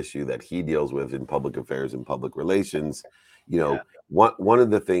another issue that he deals with in public affairs and public relations. One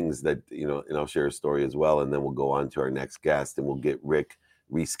of the things that, and I'll share a story as well, and then we'll go on to our next guest and we'll get Rick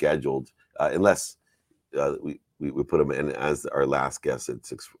rescheduled, unless we put him in as our last guest at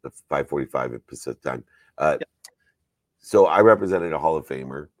 5:45 at Pacific time. So I represented a Hall of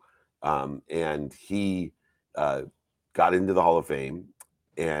Famer, and he got into the Hall of Fame,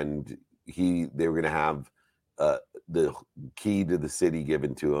 and they were going to have the key to the city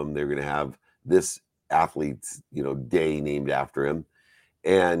given to him. They're going to have this athlete's day named after him,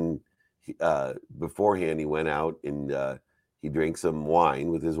 and beforehand he went out and he drank some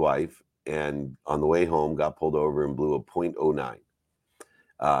wine with his wife, and on the way home got pulled over and blew a .09.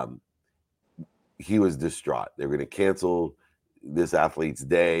 He was distraught. They're going to cancel this athlete's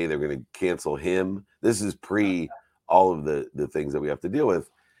day. They're going to cancel him. This is pre all of the things that we have to deal with.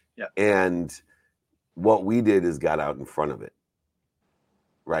 Yeah. And what we did is got out in front of it.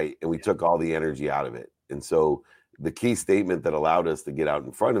 Right. And we took all the energy out of it. And so the key statement that allowed us to get out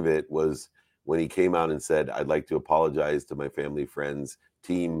in front of it was when he came out and said, "I'd like to apologize to my family, friends,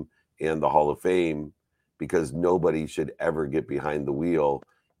 team, and the Hall of Fame, because nobody should ever get behind the wheel,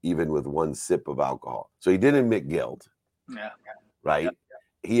 even with one sip of alcohol." So he didn't admit guilt. Yeah. Right.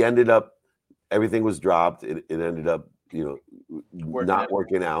 He ended up, everything was dropped. It ended up, not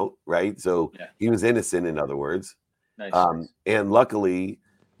working out. Right. So he was innocent, in other words. Nice. And luckily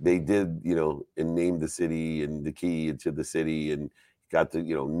they did, and named the city and the key into the city and got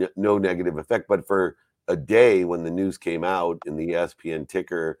the, no negative effect. But for a day when the news came out and the ESPN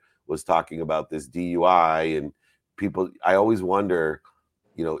ticker was talking about this DUI and people, I always wonder,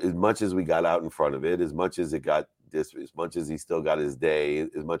 as much as we got out in front of it, as much as it got this, as much as he still got his day,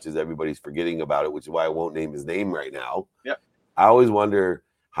 as much as everybody's forgetting about it, which is why I won't name his name right now. Yep. I always wonder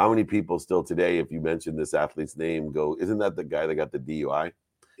how many people still today, if you mention this athlete's name, go, "Isn't that the guy that got the DUI?"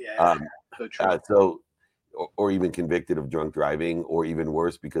 Yeah. So true. Or even convicted of drunk driving, or even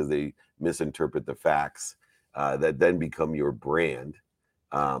worse, because they misinterpret the facts that then become your brand.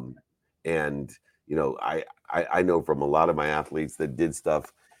 And I know from a lot of my athletes that did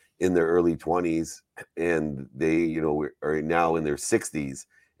stuff in their early 20s and they, are now in their 60s,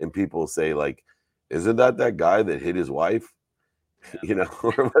 and people say, like, "Isn't that guy that hit his wife?"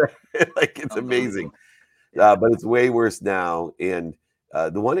 Like, it's amazing. But it's way worse now. And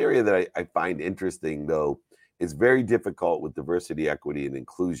the one area that I find interesting, though, is very difficult with diversity, equity, and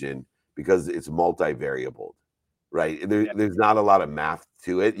inclusion because it's multivariable, right? There's not a lot of math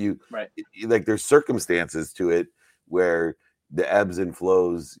to it. Like, there's circumstances to it where the ebbs and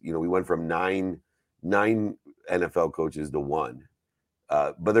flows, we went from nine NFL coaches to one,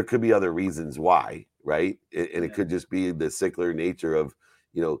 but there could be other reasons why, right? And it could just be the secular nature of,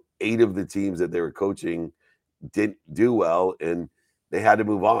 8 of the teams that they were coaching didn't do well and they had to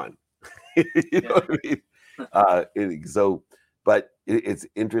move on. What I mean? But it's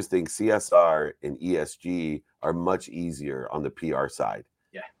interesting. CSR and ESG are much easier on the PR side.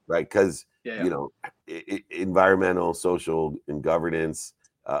 Yeah. Right. Because, environmental, social, and governance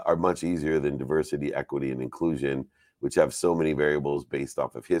are much easier than diversity, equity, and inclusion, which have so many variables based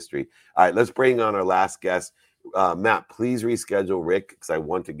off of history. All right, let's bring on our last guest. Matt, please reschedule Rick, because I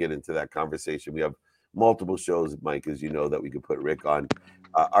want to get into that conversation. We have multiple shows, Mike, as you know, that we could put Rick on.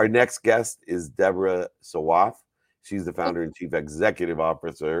 Our next guest is Deborah Sawaf. She's the founder and chief executive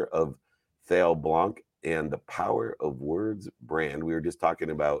officer of Thale Blanc and the Power of Words brand. We were just talking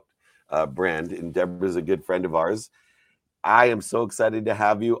about brand, and Deborah's a good friend of ours. I am so excited to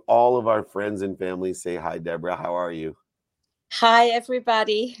have you. All of our friends and family say hi, Deborah. How are you? Hi,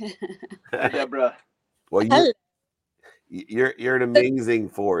 everybody. Hi, Deborah. Well, you're an amazing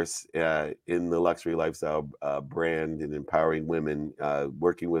force in the luxury lifestyle brand and empowering women,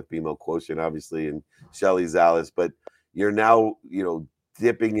 working with BMO Quotient, obviously, and Shelley Zales. But you're now,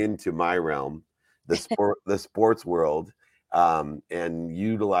 dipping into my realm, the sports world, and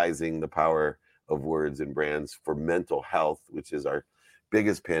utilizing the power of words and brands for mental health, which is our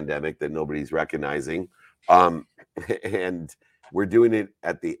biggest pandemic that nobody's recognizing. And we're doing it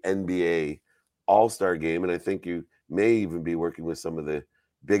at the NBA All-Star game. And I think you may even be working with some of the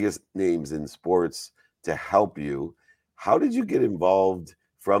biggest names in sports to help you. How did you get involved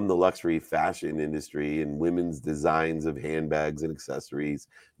from the luxury fashion industry and women's designs of handbags and accessories,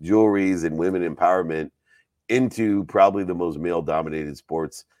 jewelries and women empowerment into probably the most male-dominated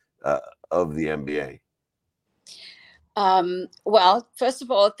sports of the NBA? Well, first of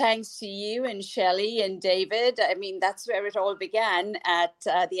all, thanks to you and Shelley and David. I mean, that's where it all began at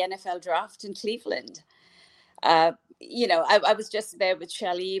the NFL draft in Cleveland. I was just there with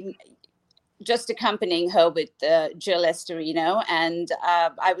Shelley, just accompanying her with Jill Estorino, and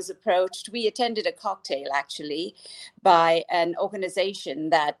I was approached. We attended a cocktail, actually, by an organization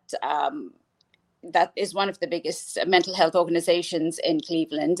that is one of the biggest mental health organizations in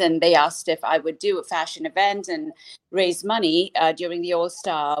Cleveland. And they asked if I would do a fashion event and raise money during the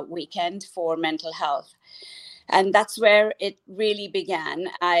All-Star weekend for mental health. And that's where it really began.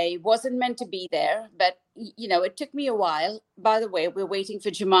 I wasn't meant to be there, but, it took me a while. By the way, we're waiting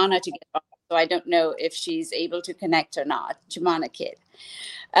for Jumana to get on, so I don't know if she's able to connect or not. Jumana Kid.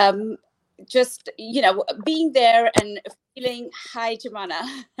 Just, being there and feeling, hi,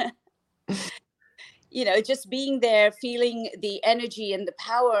 Jumana. Just being there, feeling the energy and the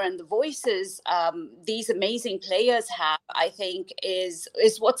power and the voices these amazing players have, I think is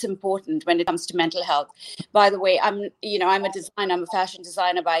what's important when it comes to mental health. By the way, I'm a designer, I'm a fashion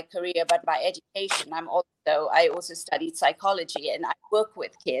designer by career, but by education, I also studied psychology, and I work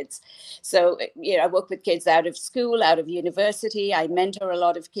with kids. So, I work with kids out of school, out of university. I mentor a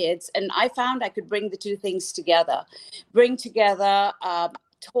lot of kids, and I found I could bring the two things together,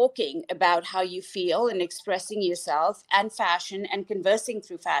 talking about how you feel and expressing yourself, and fashion, and conversing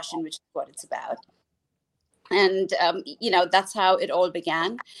through fashion, which is what it's about. And, that's how it all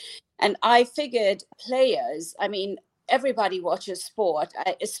began. And I figured players, everybody watches sport,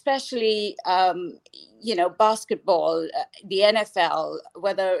 especially, basketball, the NFL,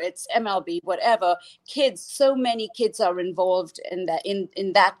 whether it's MLB, whatever. Kids, so many kids are involved in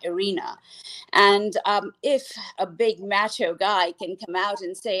that arena. And if a big macho guy can come out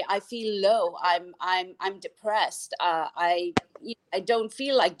and say, "I feel low, I'm depressed, I don't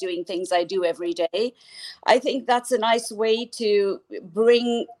feel like doing things I do every day," I think that's a nice way to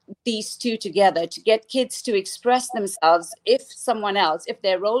bring these two together, to get kids to express themselves. If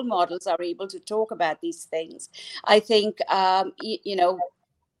their role models are able to talk about these things, I think,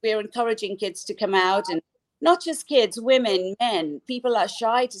 we're encouraging kids to come out, and not just kids, women, men. People are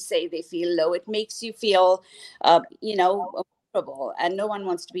shy to say they feel low. It makes you feel, vulnerable, and no one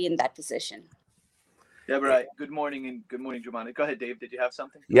wants to be in that position. Deborah, good morning, and good morning, Jumana. Go ahead, Dave. Did you have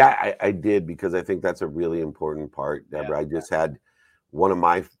something? Yeah, I did, because I think that's a really important part, Deborah. I just had one of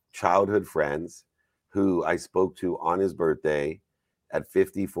my childhood friends who I spoke to on his birthday at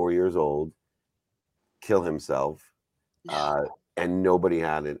 54 years old kill himself. And nobody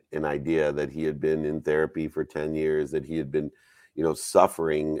had an idea that he had been in therapy for 10 years, that he had been,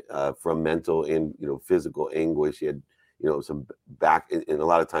 suffering from mental and, physical anguish. He had, some back, and a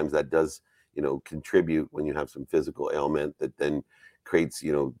lot of times that does, contribute when you have some physical ailment that then creates,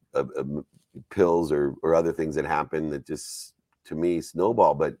 pills or other things that happen that just, to me,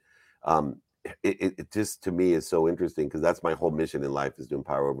 snowball. But it just, to me, is so interesting, because that's my whole mission in life, is to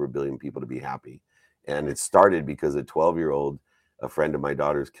empower over 1 billion people to be happy. And it started because a 12-year-old, a friend of my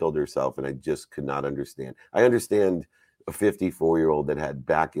daughter's, killed herself, and I just could not understand. I understand a 54-year-old that had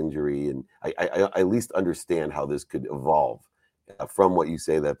back injury, and I at least understand how this could evolve from what you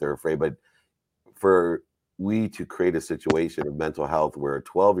say, that they're afraid. But for we to create a situation of mental health where a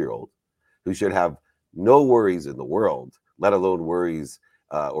 12-year-old who should have no worries in the world, let alone worries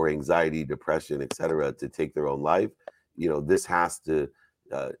or anxiety, depression, etc., to take their own life, this has to,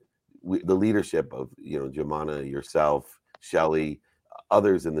 the leadership of, Jumana, yourself, Shelley,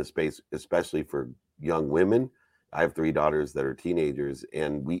 others in this space, especially for young women. I have 3 daughters that are teenagers,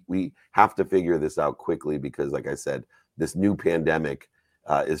 and we have to figure this out quickly, because, like I said, this new pandemic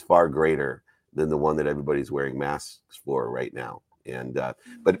is far greater than the one that everybody's wearing masks for right now. And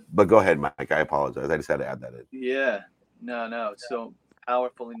but go ahead, Mike. I apologize. I just had to add that in. Yeah, no, it's so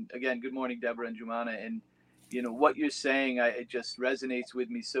powerful. And again, good morning, Deborah and Jumana. And what you're saying, it just resonates with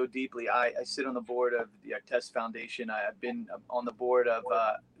me so deeply. I sit on the board of the Test Foundation. I've been on the board of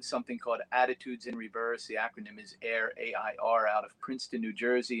something called Attitudes in Reverse. The acronym is AIR, AIR, out of Princeton, New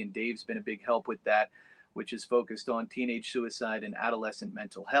Jersey. And Dave's been a big help with that. which is focused on teenage suicide and adolescent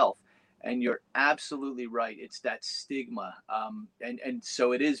mental health. And you're absolutely right. It's that stigma. And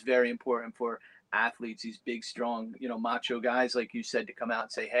so it is very important for athletes, these big, strong, macho guys, like you said, to come out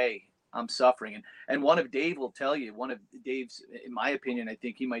and say, hey, I'm suffering. And one of Dave will tell you, one of Dave's, in my opinion, I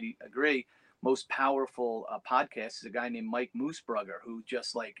think he might agree, most powerful podcast is a guy named Mike Moosebrugger, who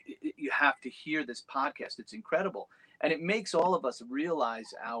just you have to hear this podcast. It's incredible. And it makes all of us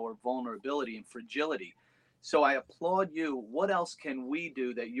realize our vulnerability and fragility. So I applaud you. What else can we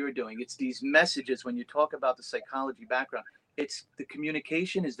do that you're doing? It's these messages when you talk about the psychology background. It's the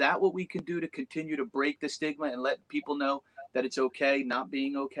communication. Is that what we can do to continue to break the stigma and let people know that it's okay not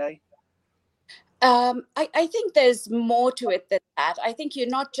being okay? I think there's more to it than that. I think you're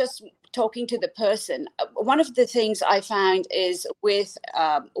not just talking to the person. One of the things I found is with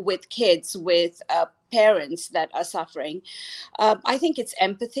kids, with parents that are suffering, I think it's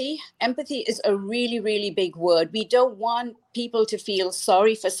empathy. Empathy is a really, really big word. We don't want people to feel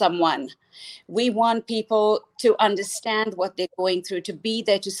sorry for someone. We want people to understand what they're going through, to be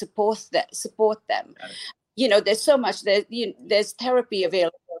there to support them. There's so much, there's therapy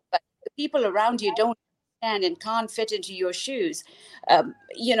available, but the people around you don't understand and can't fit into your shoes.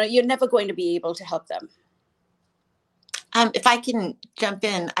 You're never going to be able to help them. If I can jump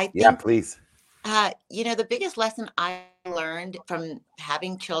in, I think, yeah, please. The biggest lesson I learned from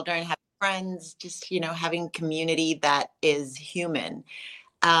having children, having friends, just, having community that is human,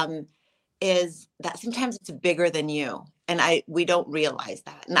 is that sometimes it's bigger than you. And we don't realize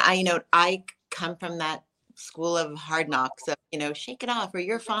that. And I come from that school of hard knocks of, shake it off or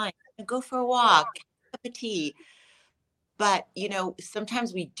you're fine, go for a walk, have a cup of tea. But,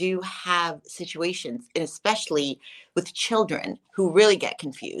 sometimes we do have situations, and especially with children who really get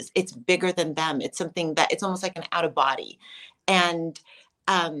confused. It's bigger than them. It's something that it's almost like an out of body. And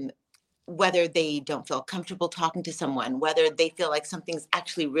whether they don't feel comfortable talking to someone, whether they feel like something's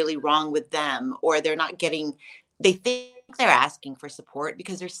actually really wrong with them, or they think they're asking for support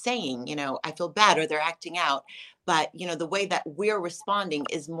because they're saying, I feel bad, or they're acting out. But, the way that we're responding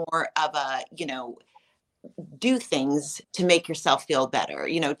is more of a, do things to make yourself feel better,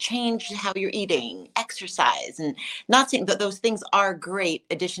 change how you're eating, exercise, and not saying that those things are a great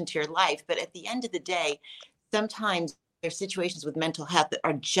addition to your life. But at the end of the day, sometimes there's situations with mental health that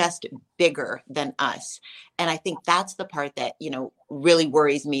are just bigger than us. And I think that's the part that, really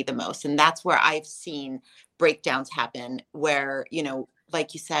worries me the most. And that's where I've seen breakdowns happen where,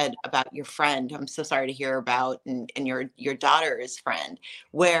 like you said about your friend, I'm so sorry to hear about, and your daughter's friend,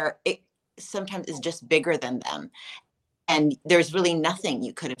 where it sometimes is just bigger than them. And there's really nothing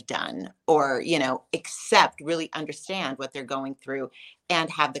you could have done or, except really understand what they're going through and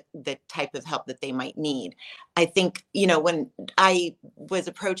have the type of help that they might need. I think, when I was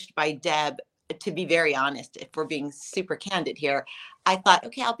approached by Deb, to be very honest, if we're being super candid here, I thought,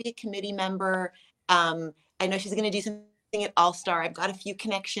 okay, I'll be a committee member. I know she's going to do something at All-Star. I've got a few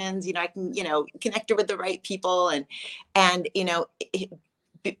connections, I can, connect her with the right people. And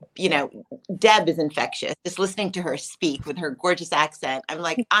Deb is infectious. Just listening to her speak with her gorgeous accent, I'm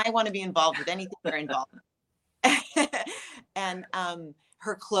like, I want to be involved with anything you're involved in. And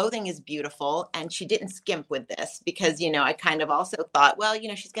her clothing is beautiful, and she didn't skimp with this because, I kind of also thought, well,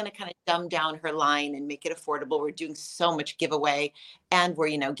 she's going to kind of dumb down her line and make it affordable. We're doing so much giveaway and we're,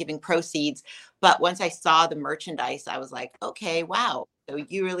 giving proceeds. But once I saw the merchandise, I was like, okay, wow. So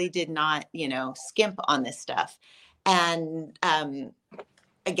you really did not, skimp on this stuff. And,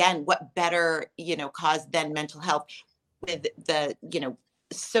 again, what better, cause than mental health with the,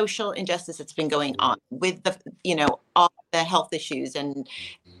 social injustice that's been going on with the, all the health issues and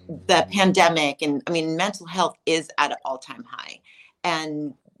the pandemic. And mental health is at an all-time high.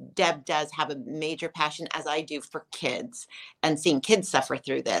 And Deb does have a major passion, as I do, for kids, and seeing kids suffer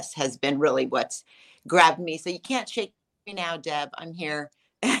through this has been really what's grabbed me. So you can't shake me now, Deb. I'm here.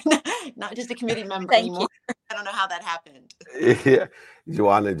 Not just a committee member anymore. I don't know how that happened. Yeah,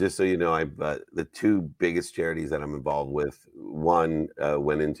 Joanna, just so you know, I've the two biggest charities that I'm involved with. One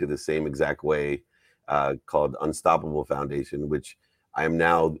went into the same exact way, called Unstoppable Foundation, which I am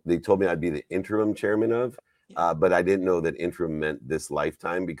now. They told me I'd be the interim chairman of, but I didn't know that interim meant this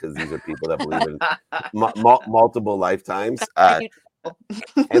lifetime, because these are people that believe in multiple lifetimes.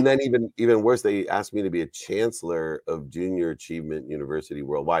 And then even worse, they asked me to be a chancellor of Junior Achievement University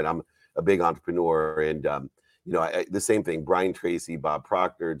Worldwide. I'm a big entrepreneur, and the same thing. Brian Tracy, Bob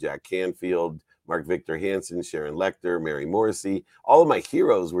Proctor, Jack Canfield, Mark Victor Hansen, Sharon Lecter, Mary Morrissey. All of my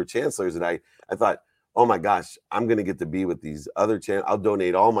heroes were chancellors, and I thought, oh my gosh, I'm going to get to be with these other I'll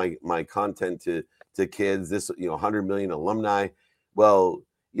donate all my content to kids. This 100 million alumni. Well,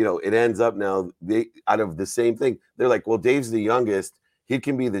 you know, it ends up now they out of the same thing. They're like, well, Dave's the youngest. He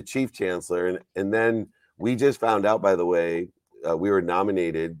can be the chief chancellor. And then we just found out, by the way, we were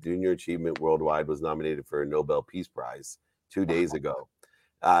nominated. Junior Achievement Worldwide was nominated for a Nobel Peace Prize 2 days ago.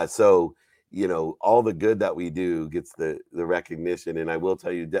 So, you know, all the good that we do gets the recognition. And I will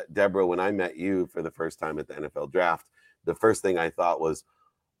tell you, Deborah, when I met you for the first time at the NFL draft, the first thing I thought was,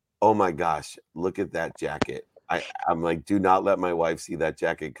 oh my gosh, look at that jacket. I'm like, do not let my wife see that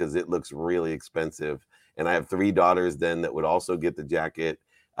jacket because it looks really expensive. And I have 3 daughters then that would also get the jacket.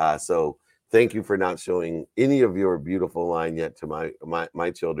 So thank you for not showing any of your beautiful line yet to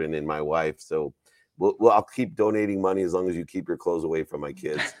my children and my wife. So I'll keep donating money as long as you keep your clothes away from my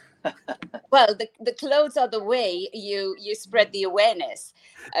kids. Well, the clothes are the way you spread the awareness,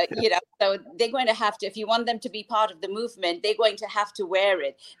 you know, so they're going to have to, if you want them to be part of the movement, they're going to have to wear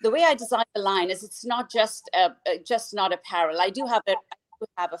it. The way I design the line is it's not just not apparel. I do have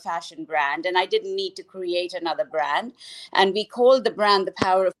a fashion brand, and I didn't need to create another brand. And we called the brand The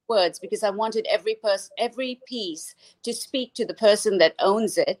Power of Words because I wanted every piece to speak to the person that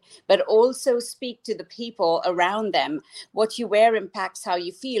owns it, but also speak to the people around them. What you wear impacts how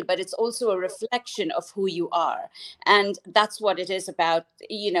you feel, but it's also a reflection of who you are. And that's what it is about,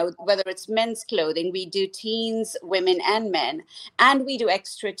 you know, whether it's men's clothing, we do teens, women, and men, and we do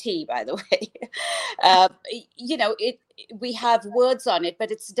extra tea, by the way. You know, we have words on it,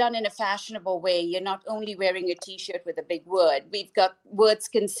 but it's done in a fashionable way. You're not only wearing a t-shirt with a big word. We've got words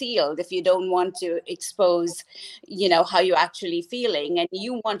concealed if you don't want to expose, you know, how you're actually feeling, and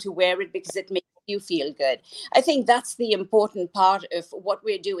you want to wear it because it makes you feel good. I think that's the important part of what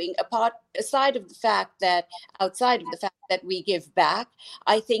we're doing. Outside of the fact that we give back,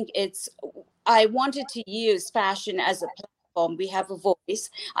 I think I wanted to use fashion as a platform. We have a voice.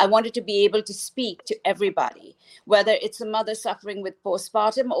 I wanted to be able to speak to everybody, whether it's a mother suffering with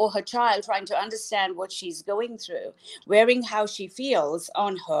postpartum or her child trying to understand what she's going through. Wearing how she feels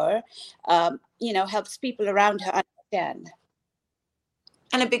on her, you know, helps people around her understand.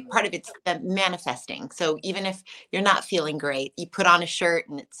 And a big part of it's the manifesting. So even if you're not feeling great, you put on a shirt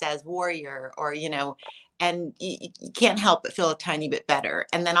and it says warrior, or, you know, and you can't help but feel a tiny bit better.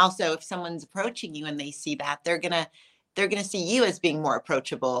 And then also if someone's approaching you and they see that, they're going to see you as being more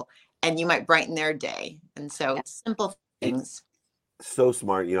approachable, and you might brighten their day. And so it's simple things. So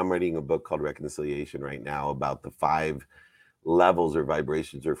smart. You know, I'm writing a book called Reconciliation right now about the 5 levels or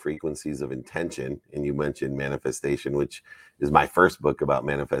vibrations or frequencies of intention. And you mentioned manifestation, which is my first book about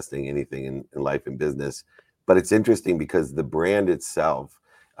manifesting anything in life and business. But it's interesting because the brand itself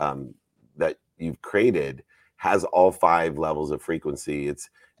that you've created has all 5 levels of frequency. It's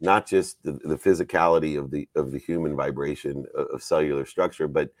not just the physicality of the human vibration of cellular structure,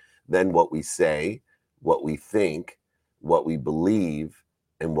 but then what we say, what we think, what we believe,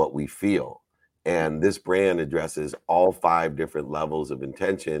 and what we feel. And this brand addresses all 5 different levels of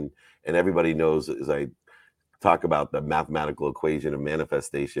intention. And everybody knows, as I talk about the mathematical equation of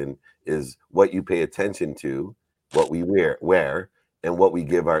manifestation, is what you pay attention to, what we wear, and what we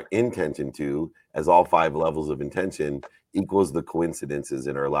give our intention to, as all 5 levels of intention equals the coincidences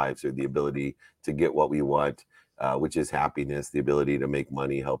in our lives, or the ability to get what we want, which is happiness, the ability to make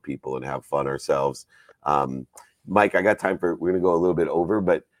money, help people, and have fun ourselves. Mike, I got time we're going to go a little bit over,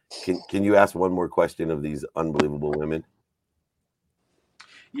 but can you ask one more question of these unbelievable women?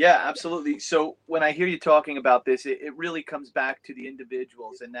 Yeah, absolutely. So when I hear you talking about this, it really comes back to the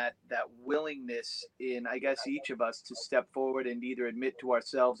individuals and that willingness in, I guess, each of us to step forward and either admit to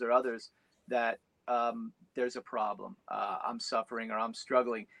ourselves or others that there's a problem, I'm suffering or I'm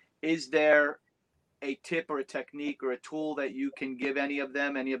struggling. Is there a tip or a technique or a tool that you can give any of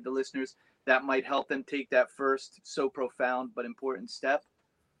the listeners, that might help them take that first so profound but important step?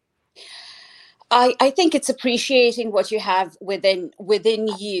 I think it's appreciating what you have within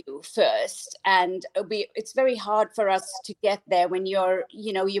you first, and it's very hard for us to get there when you're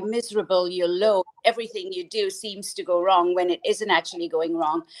miserable, you're low, everything you do seems to go wrong when it isn't actually going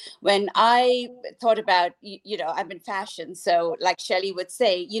wrong. When I thought about, I'm in fashion, so like Shelley would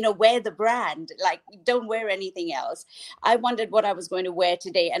say, wear the brand, like don't wear anything else. I wondered what I was going to wear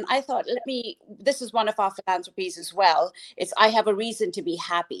today, and I thought, this is one of our philanthropies as well. It's I have a reason to be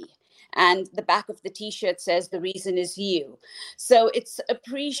happy. And the back of the t-shirt says the reason is you. So it's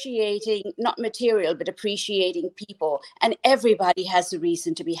appreciating, not material, but appreciating people. And everybody has a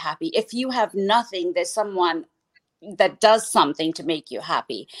reason to be happy. If you have nothing, there's someone that does something to make you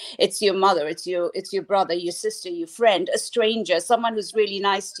happy. It's your mother, it's your brother, your sister, your friend, a stranger, someone who's really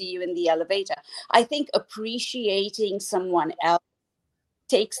nice to you in the elevator. I think appreciating someone else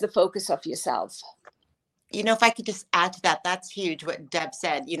takes the focus off yourself. if I could just add to that, that's huge what Deb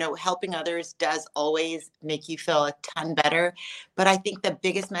said. Helping others does always make you feel a ton better. But I think the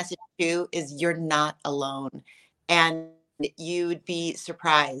biggest message too is you're not alone. And you'd be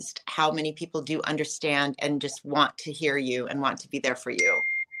surprised how many people do understand and just want to hear you and want to be there for you.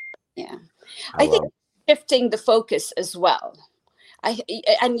 Yeah. I think shifting the focus as well.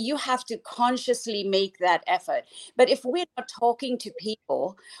 And you have to consciously make that effort. But if we're not talking to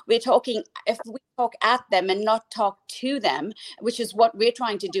people, if we talk at them and not talk to them, which is what we're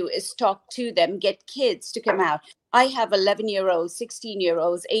trying to do, is talk to them, get kids to come out. I have 11-year-olds,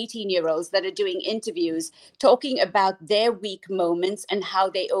 16-year-olds, 18-year-olds that are doing interviews talking about their weak moments and how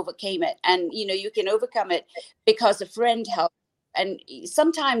they overcame it. And, you can overcome it because a friend helped. And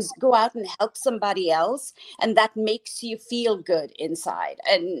sometimes go out and help somebody else, and that makes you feel good inside.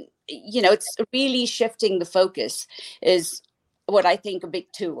 And it's really shifting the focus is what I think a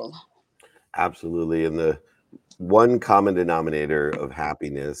big tool. Absolutely. And the one common denominator of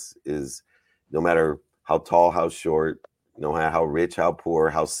happiness is, no matter how tall, how short, no matter how rich, how poor,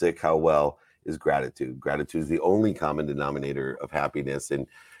 how sick, how well, is gratitude. Gratitude is the only common denominator of happiness. And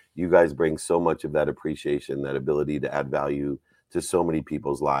you guys bring so much of that appreciation, that ability to add value to so many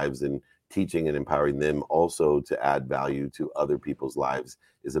people's lives, and teaching and empowering them also to add value to other people's lives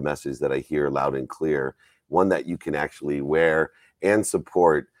is a message that I hear loud and clear, one that you can actually wear and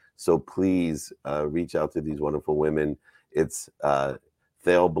support. So please reach out to these wonderful women. It's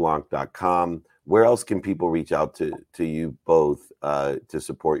thaleblanc.com. Where else can people reach out to you both to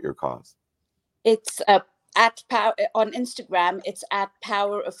support your cause? It's on Instagram. It's at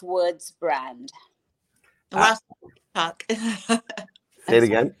Power of Words Brand. TikTok. Say it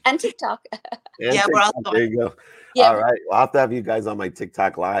again. And TikTok. Yeah, TikTok. There you go. Yeah. All right. Well, I'll have to have you guys on my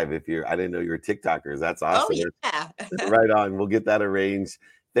TikTok live. I didn't know you were TikTokers. That's awesome. Oh, yeah. Right on. We'll get that arranged.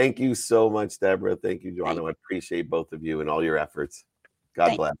 Thank you so much, Deborah. Thank you, Joanna. I appreciate both of you and all your efforts.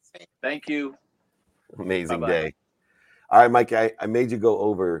 God bless. Thank you. Amazing Bye-bye. Day. All right, Mike, I made you go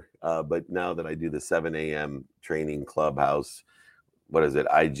over, but now that I do the 7 a.m. training Clubhouse, what is it?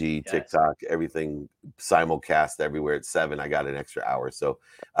 IG, TikTok, everything simulcast everywhere at 7. I got an extra hour. So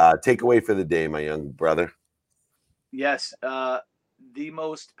takeaway for the day, my young brother. Yes. The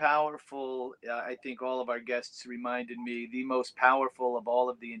most powerful, I think all of our guests reminded me, the most powerful of all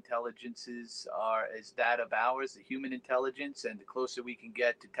of the intelligences is that of ours, the human intelligence. And the closer we can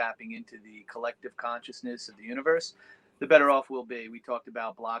get to tapping into the collective consciousness of the universe, the better off we'll be. We talked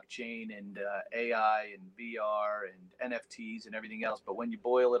about blockchain and AI and VR and NFTs and everything else. But when you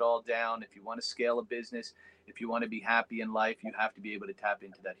boil it all down, if you want to scale a business, if you want to be happy in life, you have to be able to tap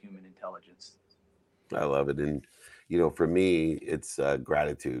into that human intelligence. I love it. And, for me, it's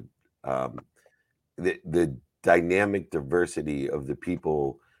gratitude. The dynamic diversity of the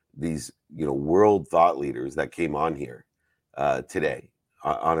people, these, world thought leaders that came on here today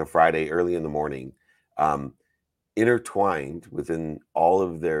on a Friday early in the morning, intertwined within all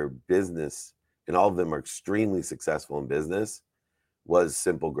of their business, and all of them are extremely successful in business, was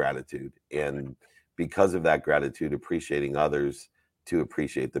simple gratitude. And because of that gratitude, appreciating others to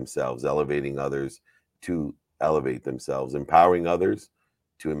appreciate themselves, elevating others to elevate themselves, empowering others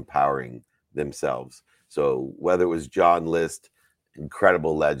to empowering themselves. So whether it was John List,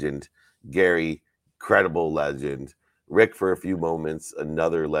 incredible legend, Gary, credible legend, Rick for a few moments,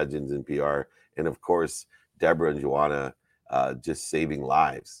 another legend in PR, and of course, Deborah and Joanna, just saving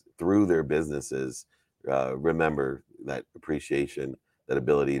lives through their businesses. Remember that appreciation, that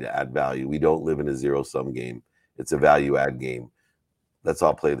ability to add value. We don't live in a zero-sum game. It's a value-add game. Let's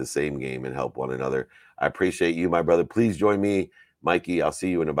all play the same game and help one another. I appreciate you, my brother. Please join me, Mikey. I'll see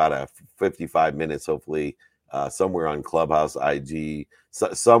you in about 55 minutes, hopefully, somewhere on Clubhouse, IG,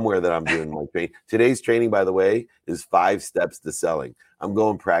 somewhere that I'm doing my training. Today's training, by the way, is 5 steps to selling. I'm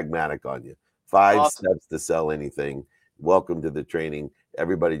going pragmatic on you. 5 steps to sell anything. Welcome to the training.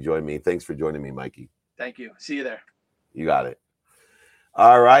 Everybody join me. Thanks for joining me, Mikey. Thank you. See you there. You got it.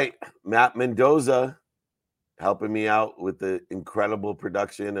 All right. Matt Mendoza helping me out with the incredible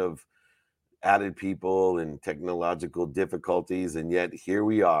production of added people and technological difficulties. And yet here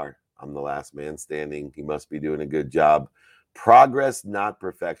we are. I'm the last man standing. He must be doing a good job. Progress, not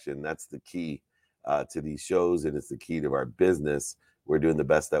perfection. That's the key to these shows. And it's the key to our business. We're doing the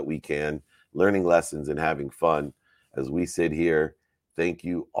best that we can, learning lessons and having fun as we sit here. Thank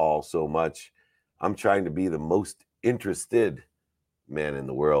you all so much. I'm trying to be the most interested man in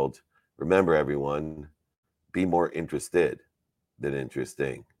the world. Remember, everyone, be more interested than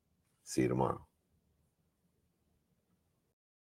interesting. See you tomorrow.